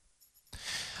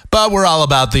 But we're all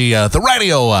about the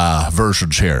radio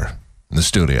versions here in the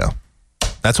studio.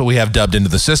 That's what we have dubbed into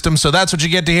the system, so that's what you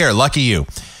get to hear. Lucky you.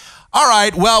 All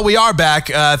right, well, we are back.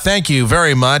 Thank you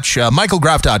very much.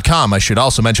 MichaelGroff.com, I should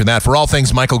also mention that, for all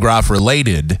things Michael Groff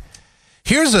related.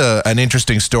 Here's an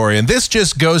interesting story, and this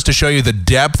just goes to show you the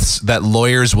depths that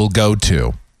lawyers will go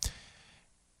to.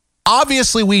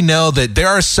 Obviously, we know that there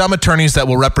are some attorneys that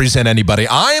will represent anybody.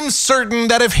 I am certain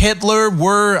that if Hitler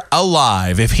were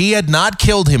alive, if he had not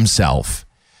killed himself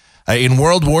in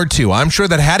World War II, I'm sure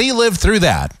that had he lived through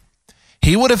that,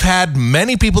 he would have had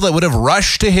many people that would have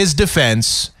rushed to his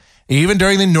defense, even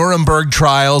during the Nuremberg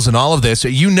trials and all of this.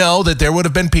 You know that there would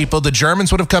have been people, the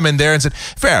Germans would have come in there and said,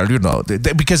 well, you know,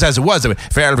 because as it was,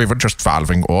 well, we were just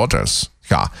following orders.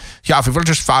 Yeah, we were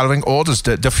just following orders.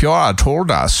 The Führer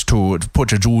told us to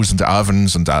put the Jews in the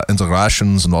ovens and the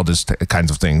Russians and all these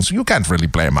kinds of things. You can't really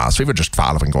blame us. We were just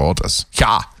following orders.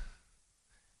 Yeah.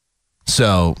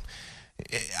 So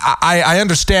I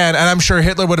understand, and I'm sure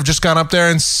Hitler would have just gone up there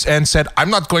and said, I'm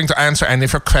not going to answer any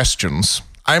of your questions.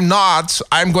 I'm not.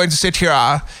 I'm going to sit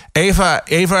here. Ava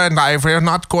and I, we're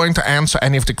not going to answer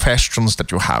any of the questions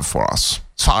that you have for us.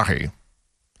 Sorry.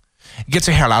 Get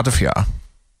the hell out of here.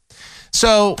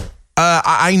 So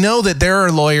I know that there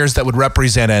are lawyers that would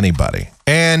represent anybody.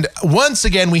 And once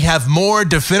again, we have more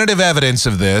definitive evidence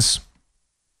of this.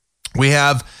 We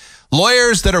have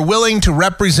lawyers that are willing to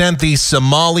represent the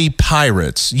Somali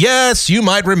pirates. Yes, you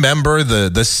might remember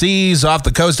the seas off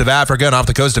the coast of Africa and off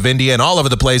the coast of India and all over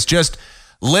the place, just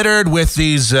littered with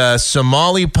these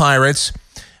Somali pirates.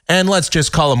 And let's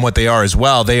just call them what they are as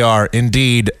well. They are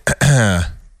indeed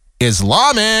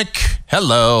Islamic.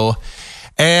 Hello.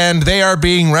 And they are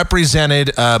being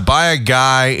represented by a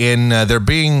guy they're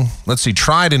being,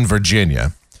 tried in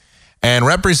Virginia and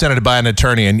represented by an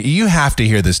attorney. And you have to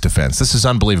hear this defense. This is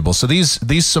unbelievable. So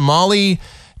these Somali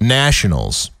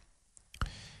nationals,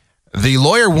 the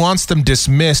lawyer wants them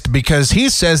dismissed because he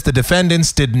says the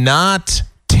defendants did not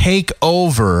take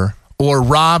over or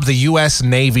rob the U.S.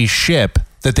 Navy ship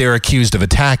that they're accused of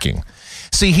attacking.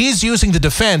 See, he's using the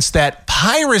defense that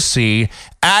piracy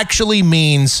actually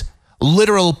means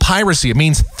literal piracy. It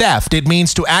means theft. It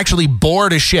means to actually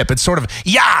board a ship. It's sort of,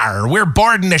 yar, we're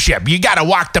boarding the ship. You got to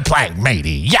walk the plank, matey.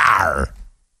 Yar.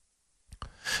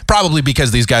 Probably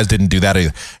because these guys didn't do that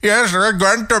either. Yes, we're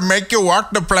going to make you walk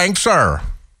the plank, sir.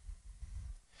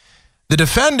 The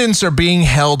defendants are being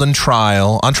held on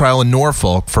trial in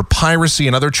Norfolk for piracy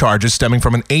and other charges stemming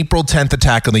from an April 10th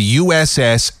attack on the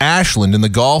USS Ashland in the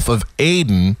Gulf of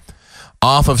Aden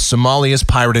off of Somalia's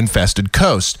pirate-infested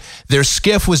coast. Their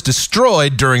skiff was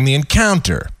destroyed during the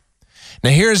encounter.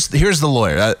 Now, here's the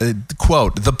lawyer.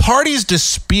 Quote, the parties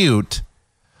dispute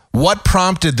what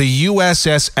prompted the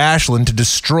USS Ashland to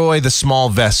destroy the small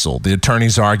vessel, the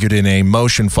attorneys argued in a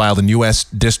motion filed in U.S.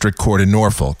 District Court in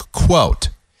Norfolk. Quote,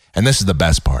 and this is the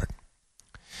best part,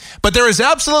 but there is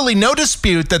absolutely no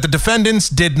dispute that the defendants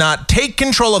did not take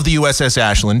control of the USS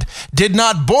Ashland, did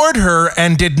not board her,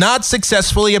 and did not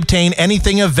successfully obtain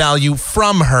anything of value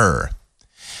from her.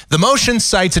 The motion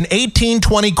cites an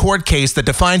 1820 court case that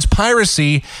defines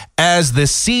piracy as the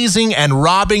seizing and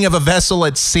robbing of a vessel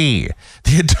at sea.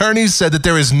 The attorneys said that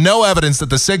there is no evidence that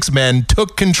the 6 men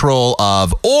took control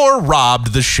of or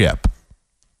robbed the ship.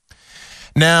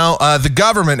 Now, the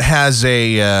government has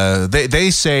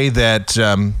they say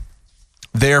that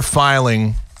they're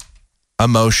filing a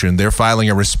motion. They're filing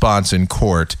a response in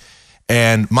court.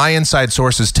 And my inside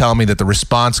sources tell me that the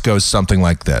response goes something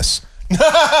like this.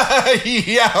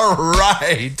 Yeah,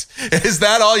 right. Is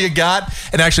that all you got?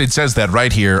 And actually, it says that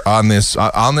right here on this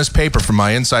paper from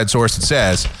my inside source. It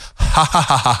says, ha, ha,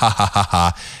 ha, ha, ha, ha,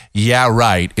 ha. Yeah,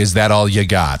 right. Is that all you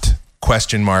got?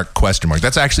 Question mark, question mark.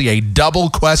 That's actually a double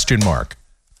question mark.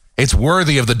 It's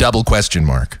worthy of the double question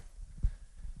mark.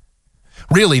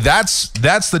 Really, that's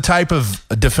the type of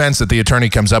defense that the attorney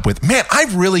comes up with. Man,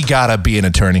 I've really got to be an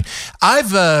attorney.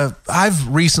 I've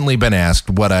recently been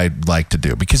asked what I'd like to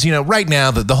do because, right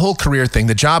now, the whole career thing,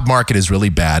 the job market is really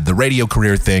bad. The radio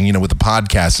career thing, with the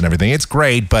podcasts and everything, it's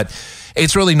great, but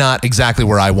it's really not exactly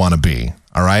where I want to be,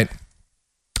 all right?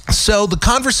 So the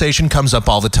conversation comes up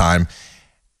all the time.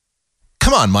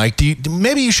 Come on, Mike,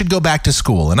 maybe you should go back to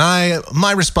school. And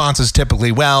my response is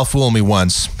typically, well, fool me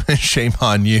once, shame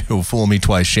on you. Fool me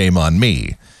twice, shame on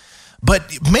me.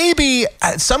 But maybe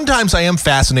sometimes I am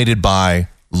fascinated by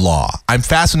law. I'm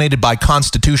fascinated by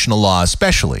constitutional law,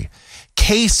 especially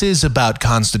cases about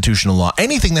constitutional law.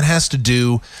 Anything that has to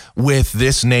do with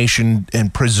this nation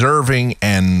and preserving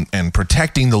and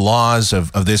protecting the laws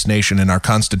of this nation and our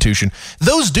Constitution,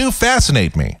 those do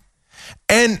fascinate me.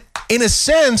 And in a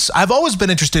sense, I've always been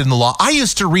interested in the law. I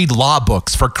used to read law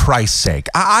books, for Christ's sake.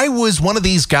 I was one of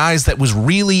these guys that was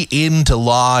really into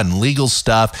law and legal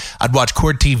stuff. I'd watch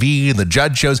court TV and the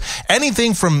judge shows,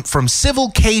 anything from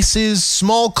civil cases,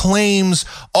 small claims,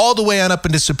 all the way on up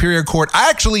into Superior Court. I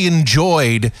actually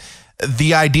enjoyed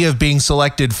the idea of being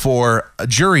selected for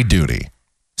jury duty.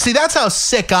 See, that's how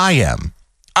sick I am.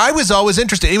 I was always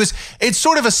interested. It's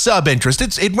sort of a sub-interest.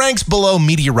 It ranks below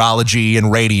meteorology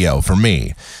and radio for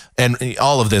me and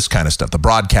all of this kind of stuff, the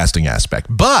broadcasting aspect.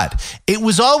 But it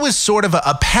was always sort of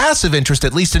a passive interest,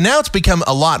 at least, and now it's become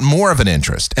a lot more of an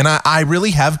interest. And I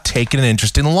really have taken an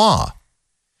interest in law.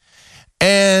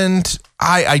 And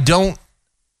I don't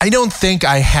think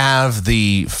I have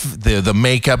the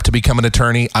makeup to become an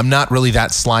attorney. I'm not really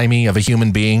that slimy of a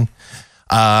human being.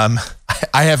 I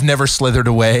have never slithered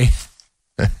away.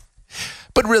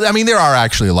 But really, I mean, there are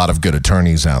actually a lot of good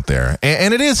attorneys out there.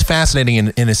 And it is fascinating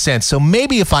in a sense. So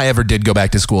maybe if I ever did go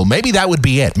back to school, maybe that would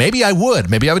be it. Maybe I would.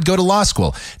 Maybe I would go to law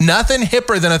school. Nothing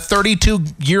hipper than a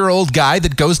 32-year-old guy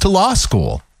that goes to law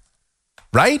school.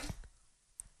 Right?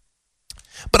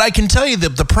 But I can tell you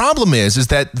that the problem is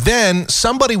that then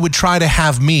somebody would try to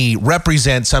have me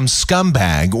represent some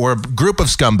scumbag or a group of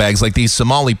scumbags like these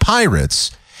Somali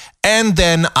pirates. And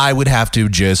then I would have to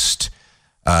just...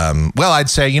 I'd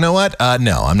say, you know what?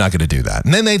 No, I'm not going to do that.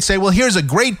 And then they'd say, well, here's a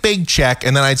great big check.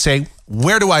 And then I'd say,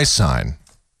 where do I sign?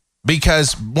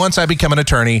 Because once I become an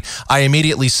attorney, I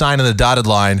immediately sign on the dotted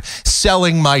line,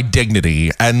 selling my dignity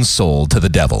and soul to the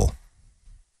devil.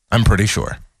 I'm pretty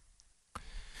sure.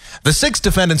 The 6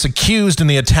 defendants accused in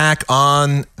the attack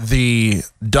on the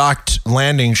docked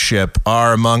landing ship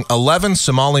are among 11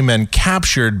 Somali men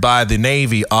captured by the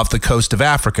Navy off the coast of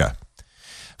Africa.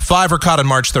 5 were caught on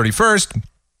March 31st.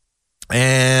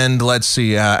 And let's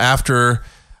see, after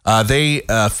they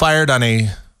fired on a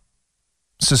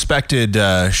suspected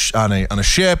on a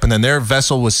ship, and then their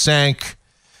vessel was sank.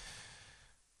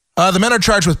 The men are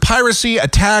charged with piracy,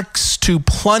 attacks to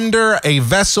plunder a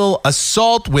vessel,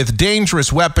 assault with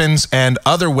dangerous weapons, and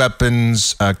other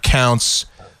weapons counts.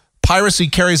 Piracy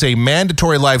carries a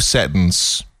mandatory life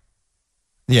sentence.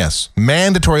 Yes,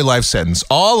 mandatory life sentence.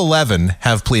 All 11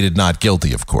 have pleaded not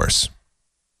guilty, of course.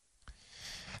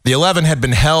 The 11 had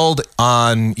been held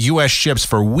on U.S. ships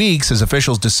for weeks as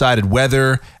officials decided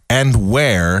whether and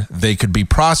where they could be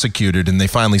prosecuted, and they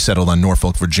finally settled on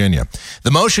Norfolk, Virginia. The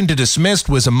motion to dismiss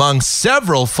was among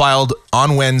several filed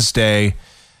on Wednesday.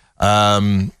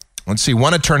 One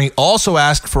attorney also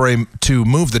asked to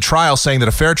move the trial, saying that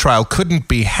a fair trial couldn't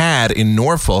be had in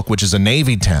Norfolk, which is a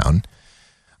Navy town.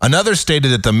 Another stated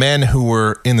that the men who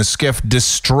were in the skiff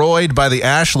destroyed by the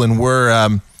Ashland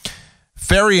were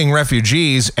ferrying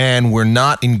refugees and were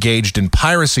not engaged in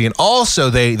piracy. And also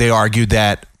they argued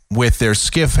that with their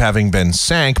skiff having been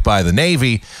sank by the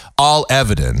Navy, all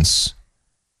evidence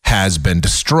has been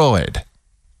destroyed.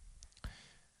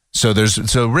 So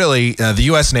really, the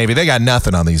U.S. Navy, they got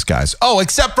nothing on these guys. Oh,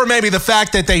 except for maybe the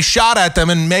fact that they shot at them,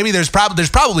 and maybe there's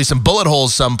probably some bullet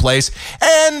holes someplace.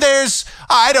 And there's,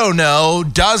 I don't know,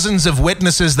 dozens of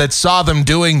witnesses that saw them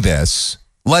doing this.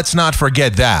 Let's not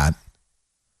forget that.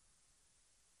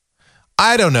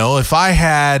 I don't know, if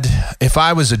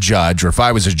I was a judge or if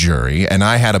I was a jury and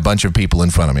I had a bunch of people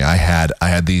in front of me, I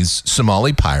had these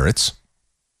Somali pirates.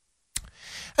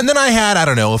 And then I had, I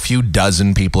don't know, a few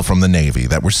dozen people from the Navy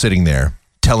that were sitting there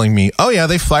telling me, oh yeah,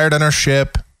 they fired on our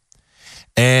ship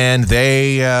and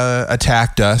they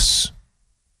attacked us.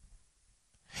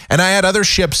 And I had other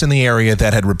ships in the area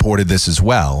that had reported this as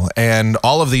well. And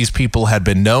all of these people had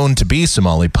been known to be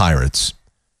Somali pirates.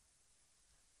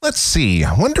 Let's see.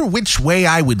 I wonder which way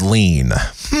I would lean.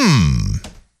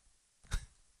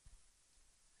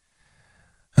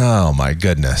 Oh, my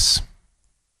goodness.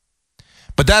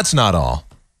 But that's not all.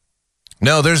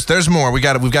 No, there's more. We've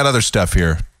got other stuff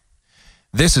here.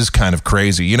 This is kind of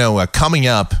crazy. You know, coming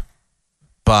up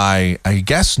by, I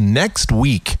guess, next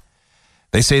week,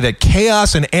 they say that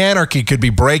chaos and anarchy could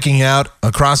be breaking out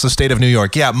across the state of New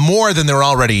York. Yeah, more than there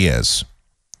already is.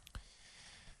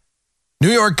 New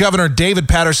York Governor David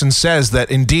Paterson says that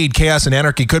indeed chaos and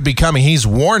anarchy could be coming. He's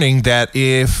warning that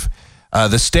if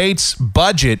the state's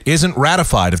budget isn't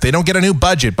ratified, if they don't get a new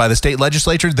budget by the state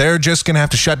legislature, they're just going to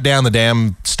have to shut down the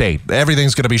damn state.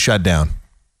 Everything's going to be shut down.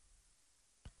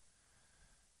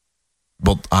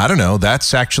 Well, I don't know. That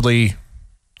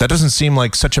doesn't seem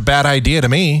like such a bad idea to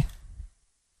me.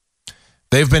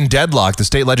 They've been deadlocked. The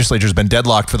state legislature's been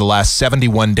deadlocked for the last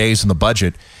 71 days in the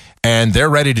budget. And they're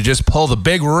ready to just pull the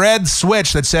big red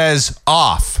switch that says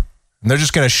off. And they're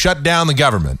just going to shut down the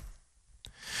government.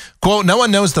 Quote, no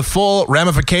one knows the full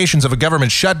ramifications of a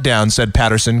government shutdown, said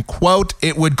Paterson. Quote,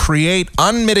 it would create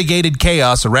unmitigated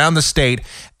chaos around the state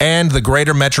and the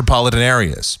greater metropolitan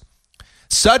areas.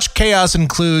 Such chaos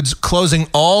includes closing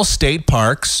all state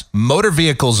parks, motor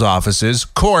vehicles offices,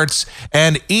 courts,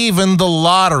 and even the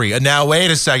lottery. And now,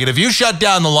 wait a second. If you shut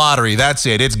down the lottery, that's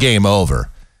it. It's game over.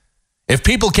 If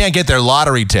people can't get their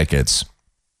lottery tickets,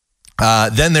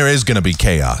 then there is going to be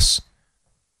chaos.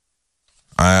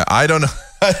 I don't know.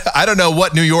 I don't know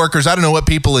what New Yorkers, I don't know what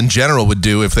people in general would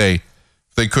do if they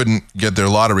couldn't get their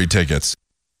lottery tickets.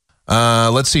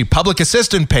 Let's see. Public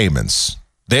assistance payments.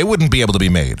 They wouldn't be able to be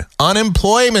made.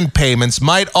 Unemployment payments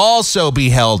might also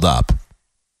be held up.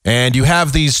 And you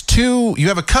have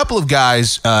a couple of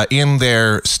guys in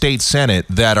their state Senate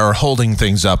that are holding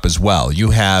things up as well.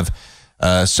 You have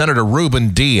Senator Ruben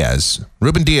Diaz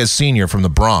Sr. from the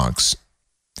Bronx,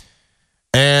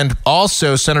 and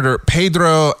also Senator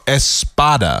Pedro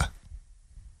Espada,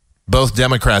 both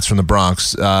Democrats from the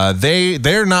Bronx.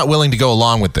 They're not willing to go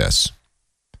along with this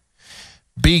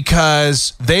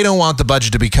because they don't want the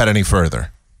budget to be cut any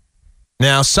further.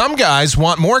 Now, some guys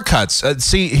want more cuts.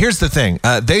 See, here's the thing.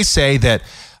 They say that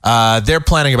they're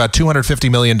planning about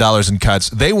 $250 million in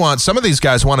cuts. Some of these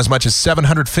guys want as much as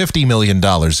 $750 million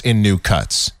in new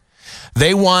cuts.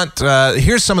 They want,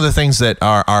 here's some of the things that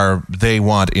they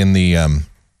want in the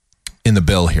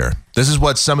bill here. This is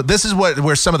where some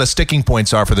of the sticking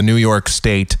points are for the New York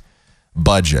State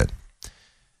budget.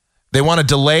 They want to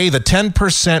delay the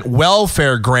 10%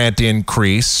 welfare grant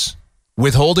increase,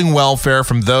 withholding welfare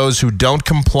from those who don't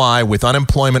comply with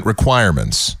unemployment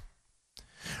requirements,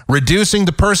 reducing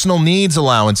the personal needs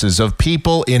allowances of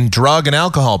people in drug and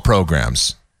alcohol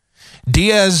programs.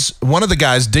 One of the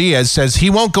guys, Diaz, says he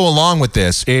won't go along with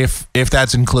this if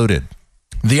that's included.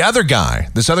 This other guy,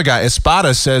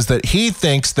 Espada, says that he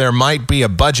thinks there might be a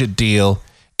budget deal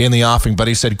in the offing, but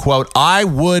he said, quote, "I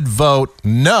would vote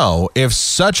no if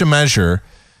such a measure,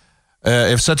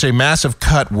 if such a massive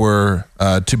cut were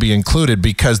to be included,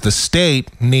 because the state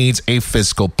needs a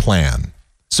fiscal plan."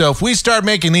 So if we start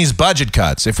making these budget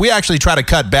cuts, if we actually try to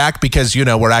cut back because,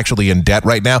 we're actually in debt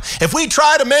right now, if we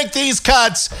try to make these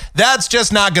cuts, that's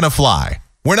just not going to fly.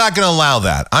 We're not going to allow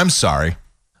that. I'm sorry.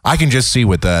 I can just see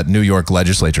what the New York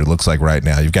legislature looks like right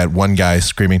now. You've got one guy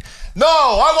screaming, "No,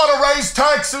 I want to raise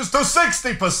taxes to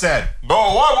 60%. No,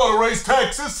 I want to raise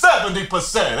taxes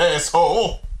 70%,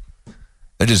 asshole."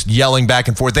 They're just yelling back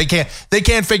and forth. They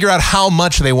can't figure out how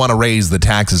much they want to raise the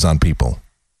taxes on people.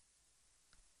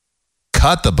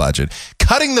 Cut the budget.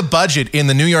 Cutting the budget in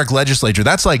the New York legislature,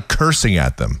 that's like cursing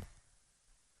at them.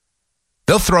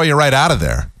 They'll throw you right out of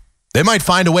there. They might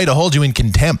find a way to hold you in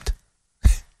contempt.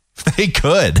 They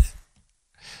could.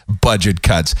 Budget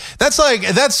cuts. That's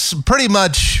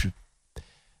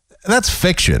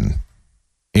fiction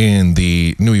in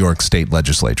the New York State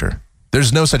legislature.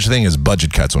 There's no such thing as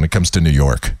budget cuts when it comes to New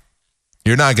York.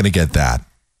 You're not going to get that.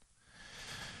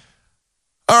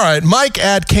 All right,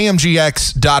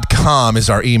 Mike@KMGX.com is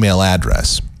our email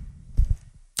address.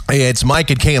 It's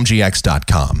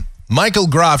Mike@KMGX.com. Michael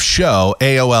Groff Show,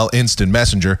 AOL Instant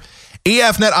Messenger.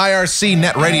 EFNet IRC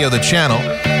Net Radio, the channel.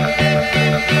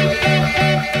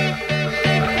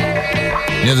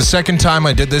 The second time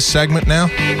I did this segment now,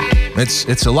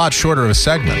 it's a lot shorter of a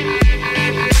segment.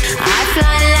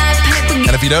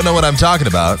 And if you don't know what I'm talking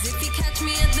about,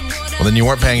 well, then you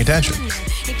weren't paying attention.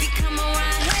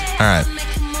 All right.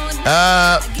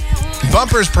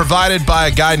 Bumpers provided by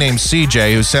a guy named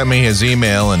CJ who sent me his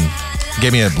email and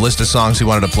gave me a list of songs he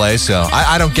wanted to play. So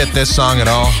I don't get this song at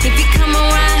all.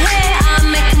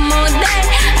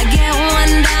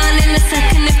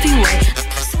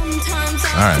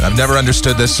 All right, I've never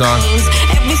understood this song,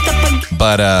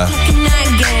 but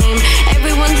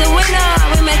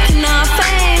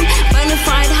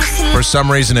for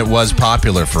some reason it was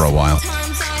popular for a while.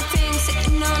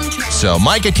 So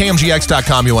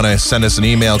Mike@KMGX.com, you want to send us an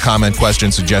email, comment,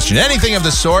 question, suggestion, anything of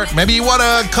the sort. Maybe you want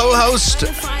to co-host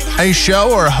a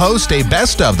show or host a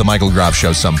best of the Michael Groff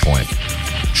Show some point.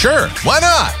 Sure, why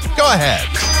not? Go ahead.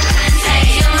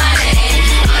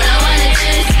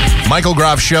 Michael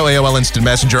Groff Show, AOL Instant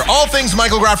Messenger. All things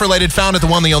Michael Groff related found at the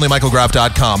one, the only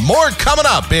MichaelGroff.com. More coming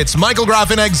up. It's Michael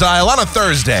Groff in Exile on a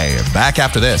Thursday. Back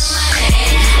after this.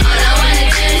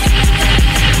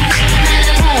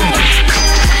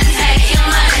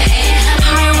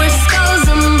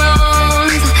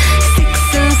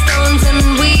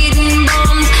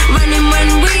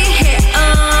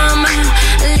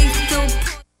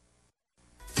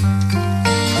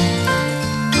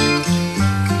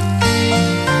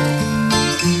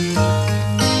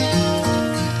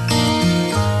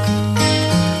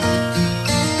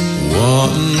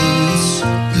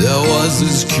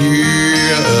 This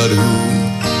kid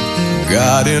who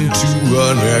got into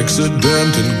an accident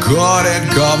and couldn't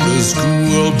come to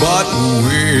school, but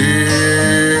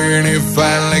when he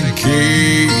finally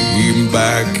came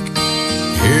back,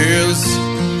 his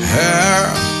hair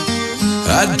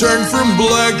I turned from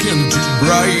black into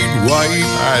bright white.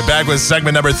 All right, back with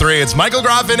segment number 3. It's Michael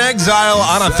Groff in Exile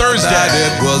on a Thursday. That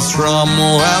it was from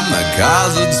when the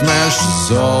cars had smashed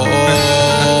so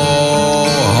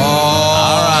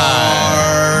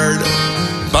hard. All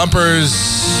right. Bumpers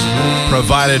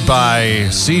provided by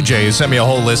CJ, who sent me a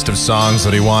whole list of songs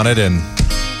that he wanted, and,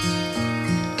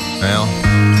 well...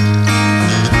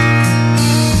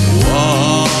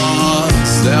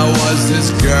 There was this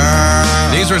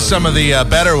girl. These were some of the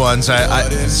better ones.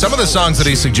 Some of the songs that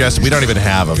he suggested, we don't even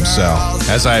have them, so,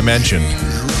 as I mentioned.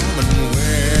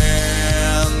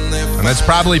 And that's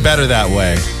probably better that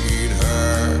way.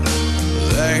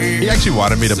 He actually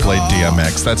wanted me to play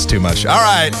DMX. That's too much. All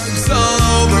right.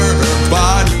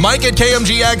 Mike at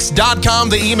KMGX.com,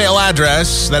 the email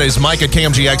address. That is Mike at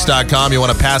KMGX.com. You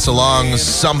want to pass along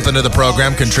something to the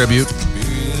program, contribute.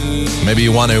 Maybe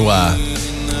you want to...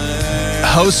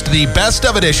 host the best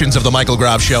of editions of the Michael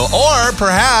Groff Show, or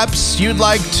perhaps you'd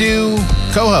like to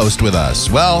co-host with us.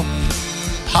 Well,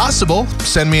 possible.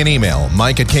 Send me an email,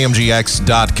 Mike at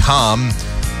KMGX.com.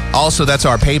 Also, that's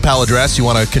our PayPal address. You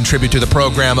want to contribute to the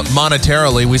program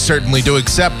monetarily. We certainly do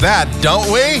accept that, don't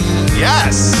we?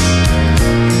 Yes.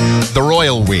 The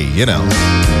royal we, you know.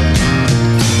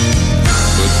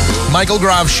 Michael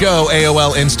Groff Show,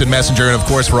 AOL Instant Messenger. And, of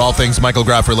course, for all things Michael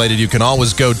Groff related, you can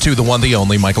always go to the one, the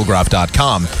only,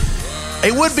 michaelgroff.com.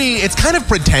 It's kind of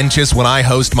pretentious when I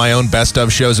host my own best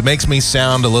of shows. It makes me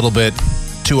sound a little bit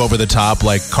too over the top,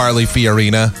 like Carly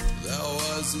Fiorina.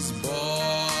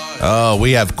 Oh,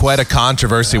 we have quite a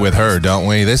controversy with her, don't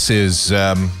we? This is,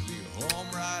 well,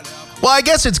 I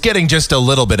guess it's getting just a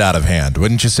little bit out of hand,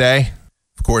 wouldn't you say?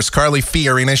 Of course, Carly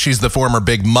Fiorina, she's the former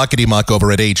big muckety-muck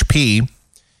over at HP.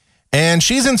 And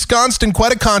she's ensconced in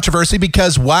quite a controversy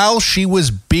because while she was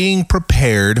being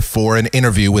prepared for an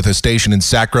interview with a station in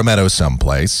Sacramento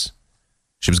someplace,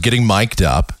 she was getting mic'd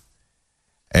up,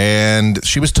 and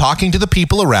she was talking to the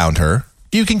people around her.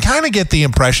 You can kind of get the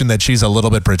impression that she's a little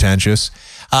bit pretentious,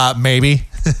 maybe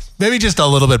just a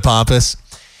little bit pompous.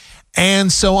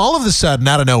 And so all of a sudden,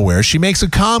 out of nowhere, she makes a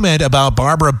comment about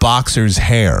Barbara Boxer's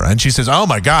hair. And she says, oh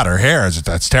my God, her hair,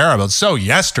 that's terrible. It's so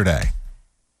yesterday.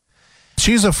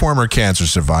 She's a former cancer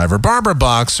survivor. Barbara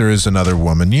Boxer is another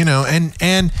woman, you know,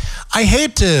 and I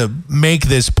hate to make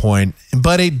this point,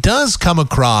 but it does come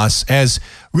across as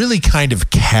really kind of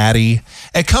catty.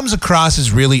 It comes across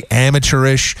as really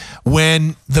amateurish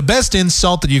when the best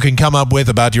insult that you can come up with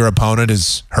about your opponent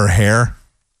is her hair.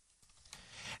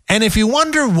 And if you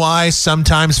wonder why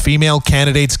sometimes female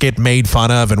candidates get made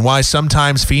fun of and why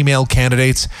sometimes female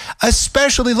candidates,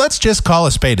 especially, let's just call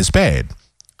a spade,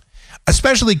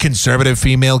 especially conservative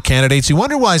female candidates, you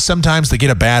wonder why sometimes they get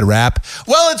a bad rap.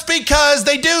 Well, it's because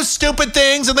they do stupid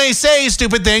things and they say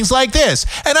stupid things like this.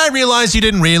 And I realize you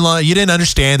didn't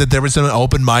understand that there was an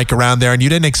open mic around there and you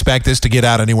didn't expect this to get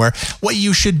out anywhere. What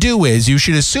you should do is you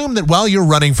should assume that while you're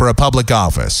running for a public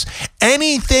office,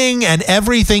 anything and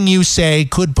everything you say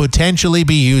could potentially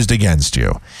be used against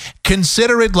you.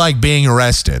 Consider it like being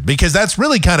arrested, because that's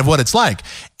really kind of what it's like.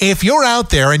 If you're out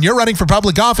there and you're running for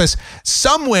public office,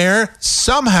 somewhere,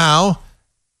 somehow,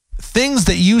 things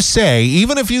that you say,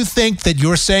 even if you think that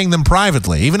you're saying them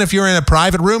privately, even if you're in a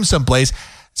private room someplace,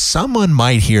 someone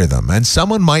might hear them and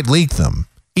someone might leak them.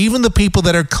 Even the people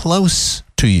that are close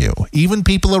to you, even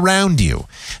people around you.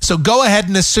 So go ahead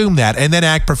and assume that and then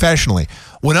act professionally.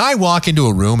 When I walk into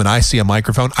a room and I see a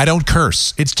microphone, I don't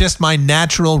curse. It's just my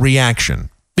natural reaction.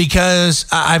 Because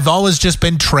I've always just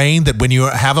been trained that when you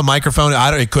have a microphone,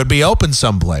 it could be open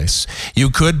someplace. You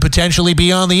could potentially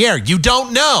be on the air. You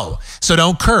don't know, so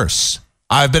don't curse.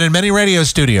 I've been in many radio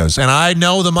studios, and I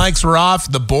know the mics were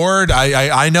off, the board.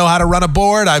 I know how to run a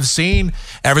board. I've seen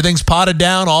everything's potted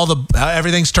down,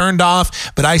 everything's turned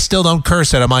off, but I still don't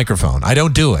curse at a microphone. I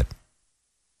don't do it.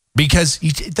 Because,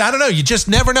 I don't know, you just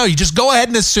never know. You just go ahead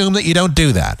and assume that you don't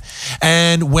do that.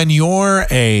 And when you're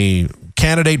a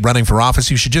candidate running for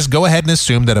office, you should just go ahead and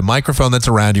assume that a microphone that's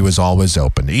around you is always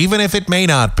open, even if it may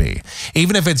not be,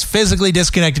 even if it's physically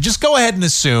disconnected. Just go ahead and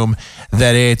assume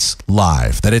that it's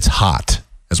live, that it's hot,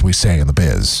 as we say in the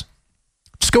biz.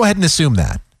 Just go ahead and assume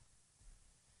that.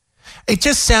 It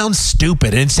just sounds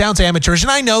stupid and it sounds amateurish.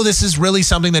 And I know this is really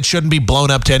something that shouldn't be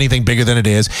blown up to anything bigger than it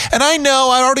is. And I know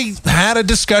I already had a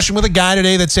discussion with a guy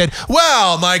today that said,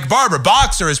 well, Mike, Barbara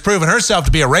Boxer has proven herself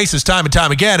to be a racist time and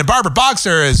time again. And Barbara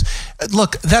Boxer is,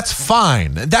 look, that's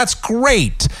fine. That's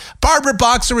great. Barbara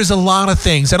Boxer is a lot of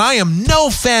things. And I am no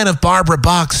fan of Barbara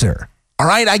Boxer. All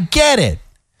right, I get it.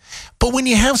 But when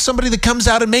you have somebody that comes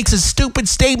out and makes a stupid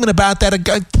statement about that,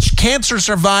 a cancer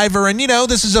survivor, and, you know,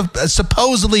 this is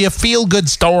supposedly a feel-good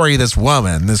story, this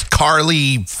woman, this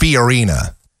Carly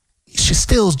Fiorina. she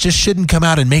still just shouldn't come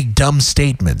out and make dumb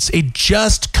statements. It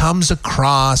just comes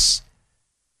across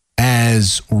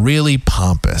as really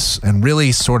pompous and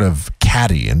really sort of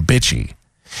catty and bitchy.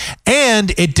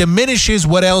 And it diminishes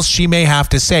what else she may have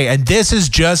to say. And this is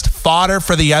just fodder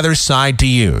for the other side to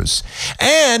use.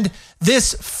 And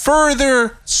this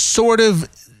further sort of,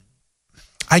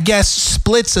 I guess,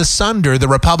 splits asunder the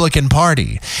Republican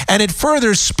Party. And it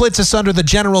further splits asunder the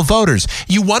general voters.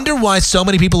 You wonder why so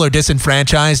many people are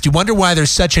disenfranchised. You wonder why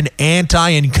there's such an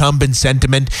anti-incumbent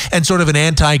sentiment and sort of an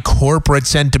anti-corporate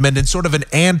sentiment and sort of an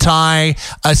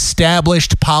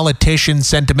anti-established politician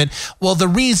sentiment. Well, the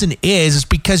reason is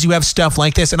because you have stuff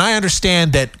like this. And I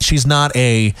understand that she's not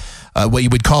a what you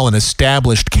would call an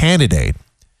established candidate.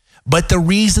 But the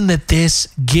reason that this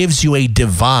gives you a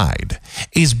divide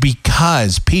is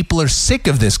because people are sick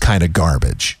of this kind of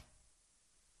garbage.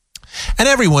 And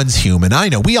everyone's human. I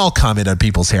know. We all comment on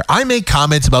people's hair. I make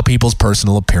comments about people's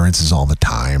personal appearances all the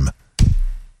time.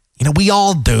 You know, we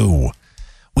all do.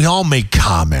 We all make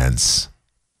comments.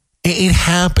 It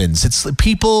happens. It's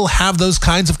people have those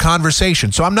kinds of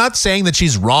conversations. So I'm not saying that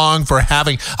she's wrong for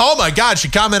having, oh my God, she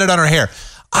commented on her hair.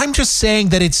 I'm just saying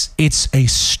that it's a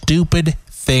stupid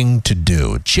thing to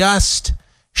do. Just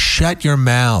shut your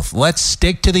mouth. Let's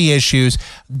stick to the issues.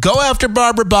 Go after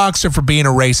Barbara Boxer for being a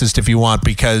racist if you want,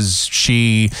 because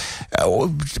she, or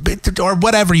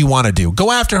whatever you want to do.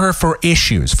 Go after her for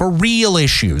issues, for real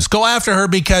issues. Go after her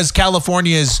because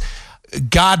California is,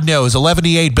 God knows,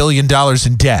 $11.8 billion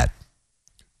in debt.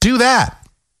 Do that.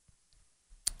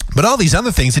 But all these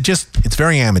other things, it's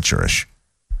very amateurish.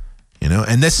 You know,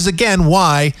 and this is again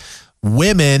why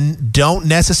women don't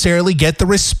necessarily get the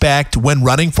respect when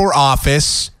running for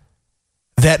office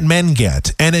that men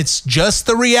get. And it's just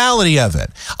the reality of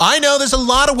it. I know there's a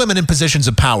lot of women in positions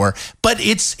of power, but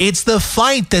it's the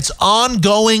fight that's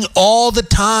ongoing all the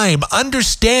time.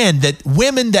 Understand that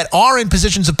women that are in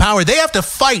positions of power, they have to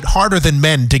fight harder than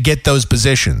men to get those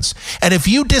positions. And if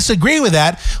you disagree with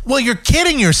that, well, you're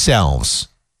kidding yourselves.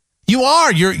 You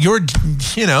are. You're,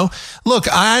 you know,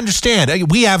 look, I understand.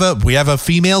 We have a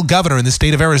female governor in the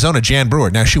state of Arizona, Jan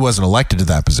Brewer. Now, she wasn't elected to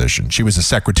that position. She was the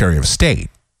Secretary of State.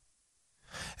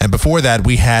 And before that,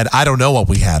 we had, I don't know what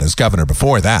we had as governor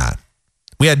before that.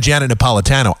 We had Janet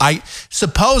Napolitano.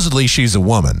 Supposedly she's a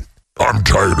woman. I'm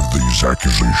tired of these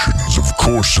accusations. Of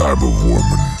course I'm a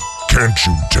woman. Can't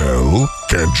you tell?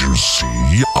 Can't you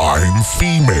see? I'm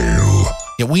female.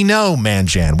 Yeah, we know, man,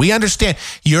 Jan. We understand.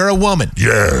 You're a woman.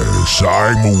 Yes,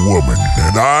 I'm a woman,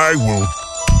 and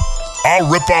I'll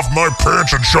rip off my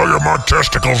pants and show you my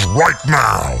testicles right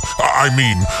now. I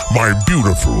mean, my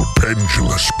beautiful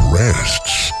pendulous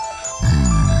breasts.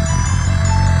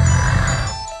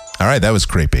 All right, that was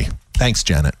creepy. Thanks,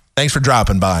 Janet. Thanks for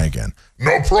dropping by again.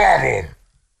 No problem.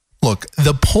 Look,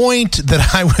 the point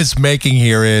that I was making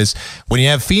here is when you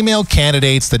have female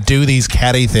candidates that do these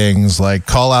catty things like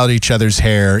call out each other's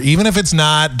hair, even if it's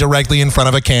not directly in front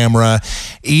of a camera,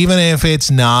 even if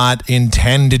it's not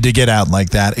intended to get out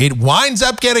like that, it winds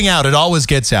up getting out. It always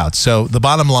gets out. So the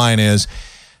bottom line is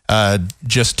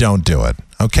just don't do it.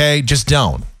 Okay? Just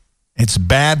don't. It's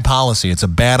bad policy. It's a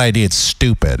bad idea. It's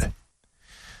stupid.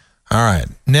 All right.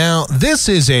 Now, this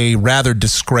is a rather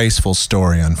disgraceful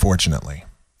story, unfortunately.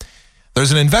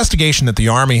 There's an investigation that the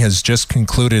Army has just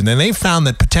concluded, and they found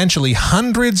that potentially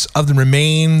hundreds of the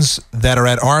remains that are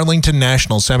at Arlington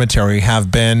National Cemetery have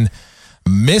been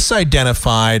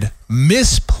misidentified,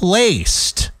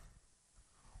 misplaced,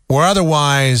 or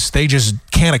otherwise they just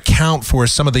can't account for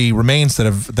some of the remains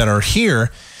that are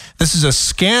here. This is a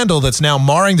scandal that's now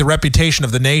marring the reputation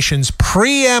of the nation's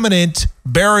preeminent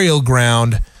burial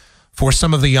ground for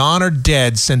some of the honored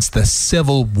dead since the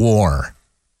Civil War.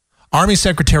 Army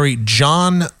Secretary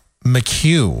John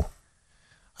McHugh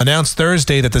announced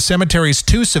Thursday that the cemetery's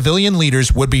 2 civilian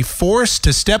leaders would be forced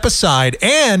to step aside,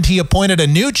 and he appointed a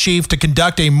new chief to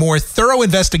conduct a more thorough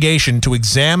investigation to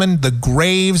examine the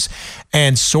graves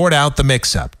and sort out the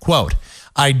mix-up. Quote,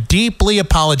 I deeply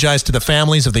apologize to the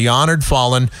families of the honored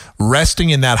fallen resting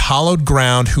in that hallowed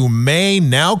ground who may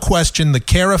now question the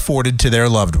care afforded to their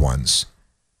loved ones.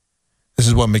 This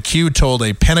is what McHugh told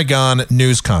a Pentagon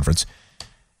news conference.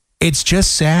 It's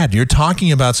just sad. You're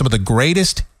talking about some of the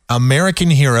greatest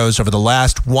American heroes over the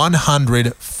last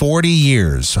 140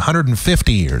 years,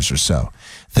 150 years or so,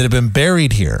 that have been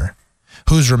buried here,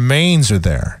 whose remains are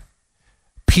there.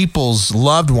 People's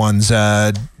loved ones,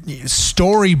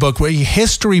 storybook,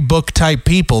 history book type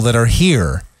people that are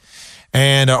here.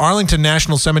 And Arlington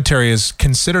National Cemetery is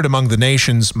considered among the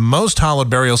nation's most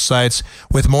hallowed burial sites,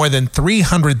 with more than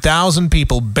 300,000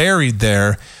 people buried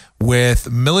there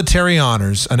with military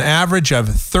honors. An average of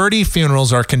 30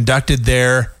 funerals are conducted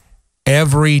there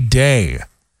every day.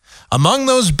 Among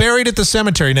those buried at the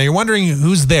cemetery, now you're wondering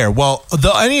who's there. Well, a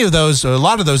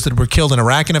lot of those that were killed in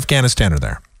Iraq and Afghanistan are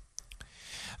there.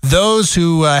 Those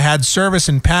who had service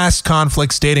in past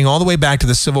conflicts dating all the way back to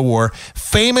the Civil War,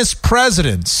 famous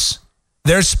presidents,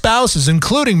 their spouses,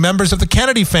 including members of the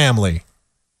Kennedy family,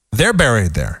 they're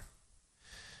buried there.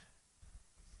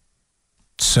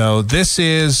 So this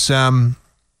is, there's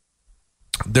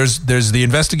the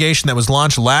investigation that was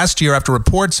launched last year after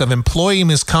reports of employee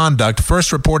misconduct,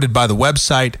 first reported by the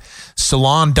website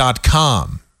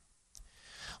Salon.com.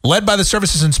 Led by the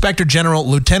Service's Inspector General,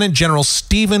 Lieutenant General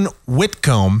Stephen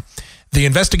Whitcomb, the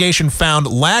investigation found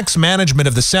lax management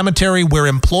of the cemetery where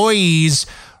employees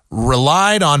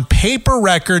relied on paper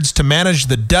records to manage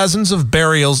the dozens of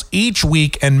burials each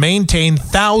week and maintain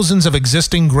thousands of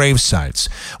existing grave sites.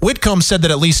 Whitcomb said that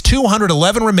at least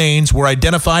 211 remains were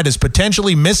identified as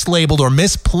potentially mislabeled or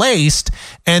misplaced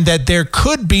and that there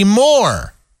could be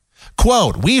more.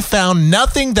 Quote, "We found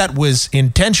nothing that was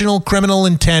intentional criminal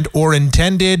intent or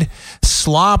intended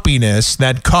sloppiness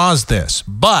that caused this.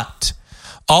 But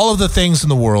all of the things in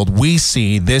the world, we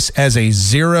see this as a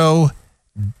zero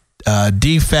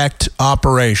defect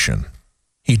operation,"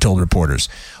 he told reporters.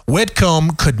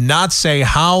 Whitcomb could not say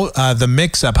how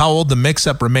old the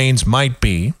mix-up remains might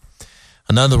be.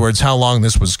 In other words, how long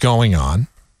this was going on.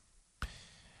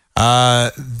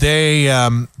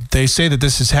 They say that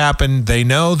this has happened. They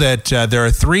know that there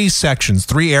are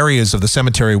three areas of the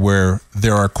cemetery where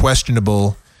there are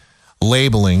questionable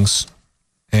labelings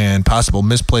and possible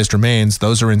misplaced remains.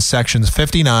 Those are in sections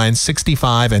 59,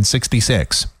 65, and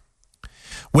 66.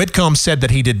 Whitcomb said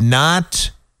that he did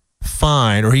not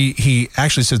find, or he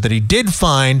actually says that he did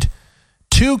find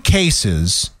 2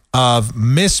 cases of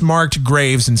mismarked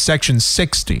graves in section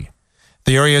 60.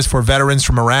 The areas for veterans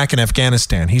from Iraq and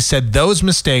Afghanistan. He said those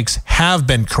mistakes have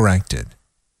been corrected.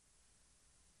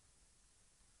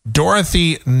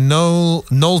 Dorothy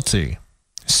Nolte,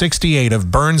 68,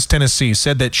 of Burns, Tennessee,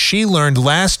 said that she learned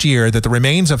last year that the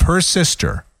remains of her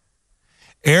sister,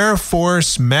 Air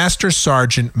Force Master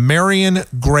Sergeant Marion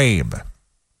Grabe,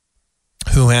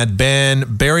 who had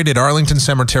been buried at Arlington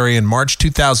Cemetery in March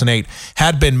 2008,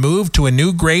 had been moved to a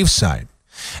new gravesite.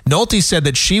 Nolte said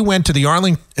that she went to the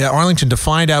Arlington to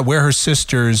find out where her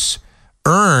sister's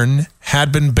urn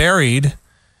had been buried,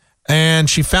 and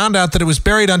she found out that it was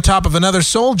buried on top of another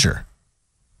soldier.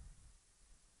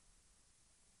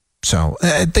 So,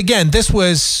 again, this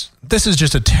is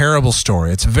just a terrible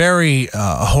story. It's a very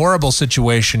horrible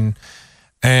situation,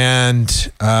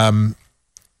 and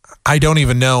I don't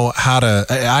even know how to...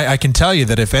 I can tell you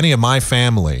that if any of my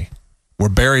family were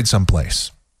buried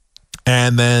someplace,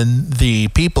 and then the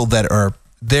people that are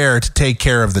there to take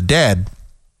care of the dead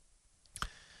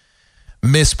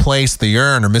misplace the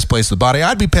urn or misplace the body,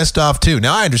 I'd be pissed off too.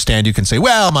 Now, I understand you can say,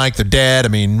 well, Mike, they're dead. I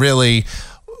mean, really,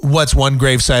 what's one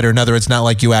gravesite or another? It's not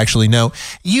like you actually know.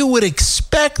 You would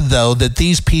expect, though, that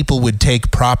these people would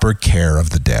take proper care of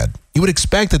the dead. You would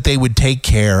expect that they would take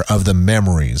care of the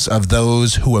memories of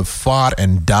those who have fought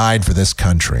and died for this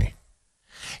country.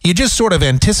 You just sort of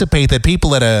anticipate that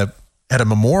people at a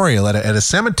memorial, at a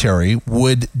cemetery,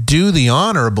 would do the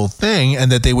honorable thing and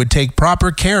that they would take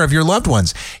proper care of your loved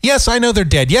ones. Yes, I know they're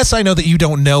dead. Yes, I know that you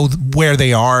don't know where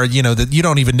they are, that you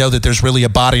don't even know that there's really a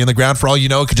body in the ground. For all you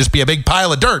know, it could just be a big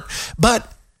pile of dirt. But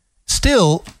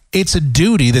still, it's a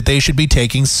duty that they should be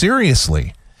taking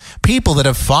seriously. People that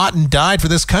have fought and died for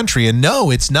this country. And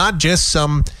no, it's not just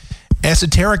some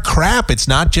esoteric crap. It's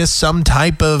not just some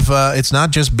type of, it's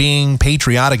not just being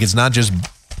patriotic. It's not just,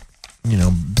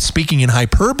 speaking in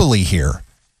hyperbole here.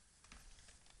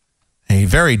 A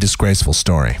very disgraceful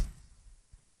story.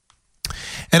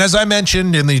 And as I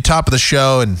mentioned in the top of the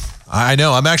show, and I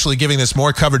know I'm actually giving this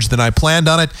more coverage than I planned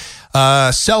on it,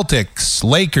 Celtics,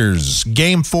 Lakers,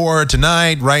 Game 4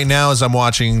 tonight. Right now, as I'm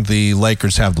watching, the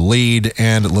Lakers have the lead,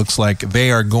 and it looks like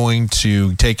they are going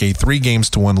to take a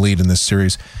 3-1 lead in this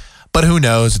series. But who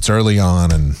knows? It's early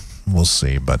on, and we'll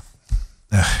see. But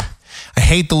I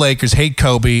hate the Lakers, hate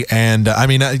Kobe, and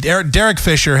Derek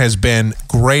Fisher has been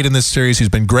great in this series. He's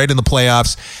been great in the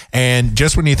playoffs, and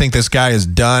just when you think this guy is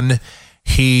done,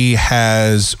 he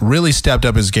has really stepped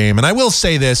up his game. And I will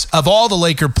say this, of all the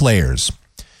Laker players,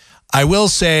 I will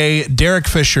say Derek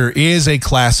Fisher is a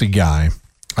classy guy.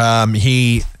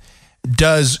 He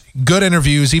does good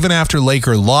interviews even after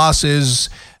Laker losses.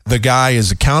 The guy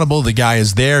is accountable. The guy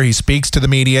is there. He speaks to the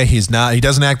media. He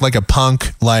doesn't act like a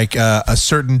punk, like a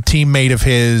certain teammate of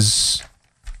his,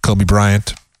 Kobe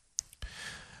Bryant.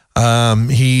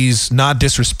 He's not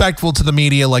disrespectful to the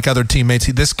media like other teammates.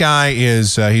 This guy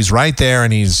is, he's right there,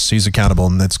 and he's accountable,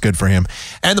 and that's good for him.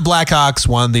 And the Blackhawks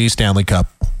won the Stanley Cup.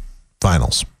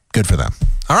 finals. Good for them.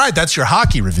 All right, that's your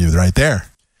hockey review right there.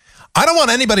 I don't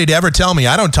want anybody to ever tell me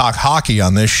I don't talk hockey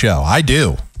on this show. I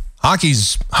do.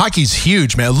 Hockey's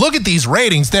huge, man. Look at these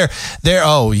ratings. They're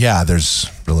oh yeah, there's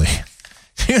really,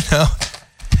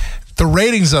 the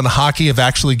ratings on hockey have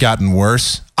actually gotten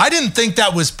worse. I didn't think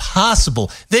that was possible.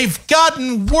 They've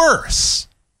gotten worse.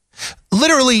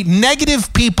 Literally,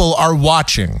 negative people are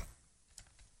watching.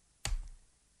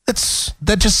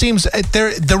 That just seems,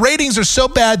 the ratings are so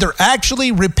bad, they're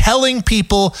actually repelling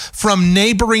people from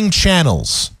neighboring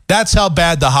channels. That's how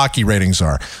bad the hockey ratings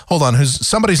are. Hold on,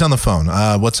 somebody's on the phone.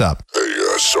 What's up? Hey,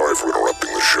 sorry for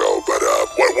interrupting the show, but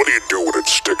what do you do when it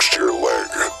sticks to your leg?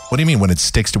 What do you mean when it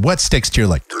sticks to, what sticks to your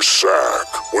leg? Your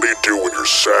sack. What do you do when your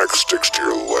sack sticks to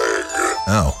your leg?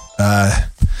 Oh,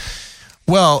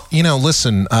 well,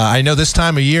 listen, I know this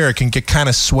time of year it can get kind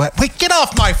of sweat. Wait, get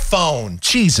off my phone.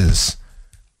 Jesus.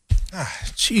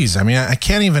 Jeez, I mean, I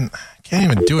can't even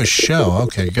do a show.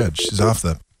 Okay, good. She's off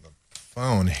the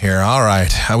phone here. All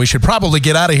right. We should probably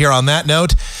get out of here on that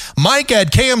note.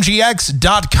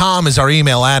 Mike@kmgx.com is our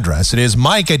email address. It is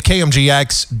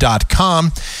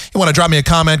Mike@kmgx.com. You want to drop me a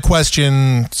comment,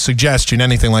 question, suggestion,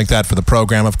 anything like that for the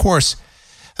program, of course,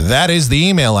 that is the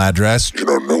email address.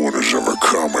 No one has ever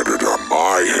commented on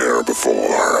my hair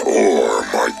before or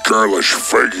my girlish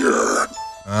figure.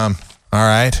 All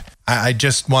right. I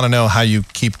just want to know how you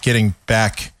keep getting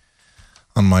back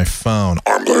on my phone.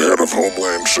 I'm the head of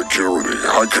Homeland Security.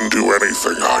 I can do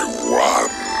anything I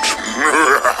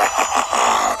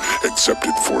want. Except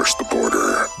enforce the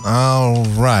border. All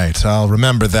right. I'll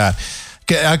remember that.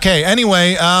 Okay,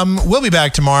 anyway, we'll be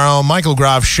back tomorrow. Michael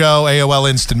Groff Show, AOL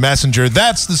Instant Messenger.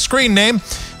 That's the screen name.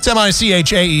 It's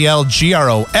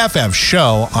MICHAELGROFF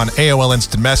Show on AOL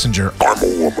Instant Messenger. I'm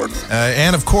a woman.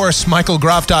 And, of course,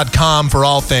 michaelgroff.com for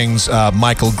all things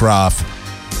Michael Groff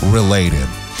related.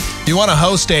 If you want to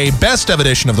host a best-of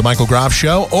edition of The Michael Groff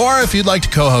Show, or if you'd like to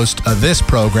co-host this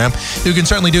program, you can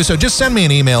certainly do so. Just send me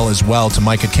an email as well to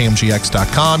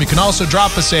mike@kmgx.com. You can also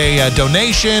drop us a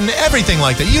donation, everything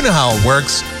like that. You know how it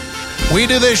works. We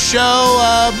do this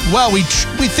show, we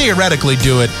theoretically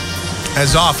do it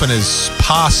as often as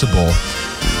possible.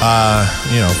 A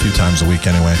few times a week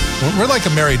anyway. We're like a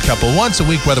married couple, once a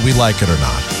week whether we like it or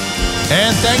not.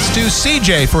 And thanks to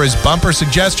CJ for his bumper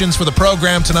suggestions for the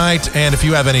program tonight. And if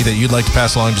you have any that you'd like to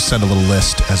pass along, just send a little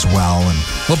list as well, and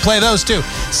we'll play those too.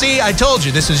 See, I told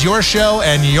you, this is your show,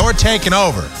 and you're taking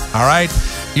over, all right?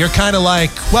 You're kind of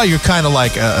like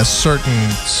a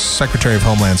certain Secretary of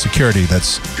Homeland Security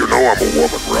that's... You know I'm a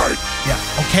woman, right? Yeah,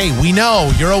 okay, we know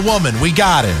you're a woman. We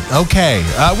got it. Okay,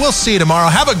 we'll see you tomorrow.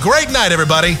 Have a great night,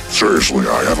 everybody. Seriously,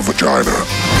 I have a vagina.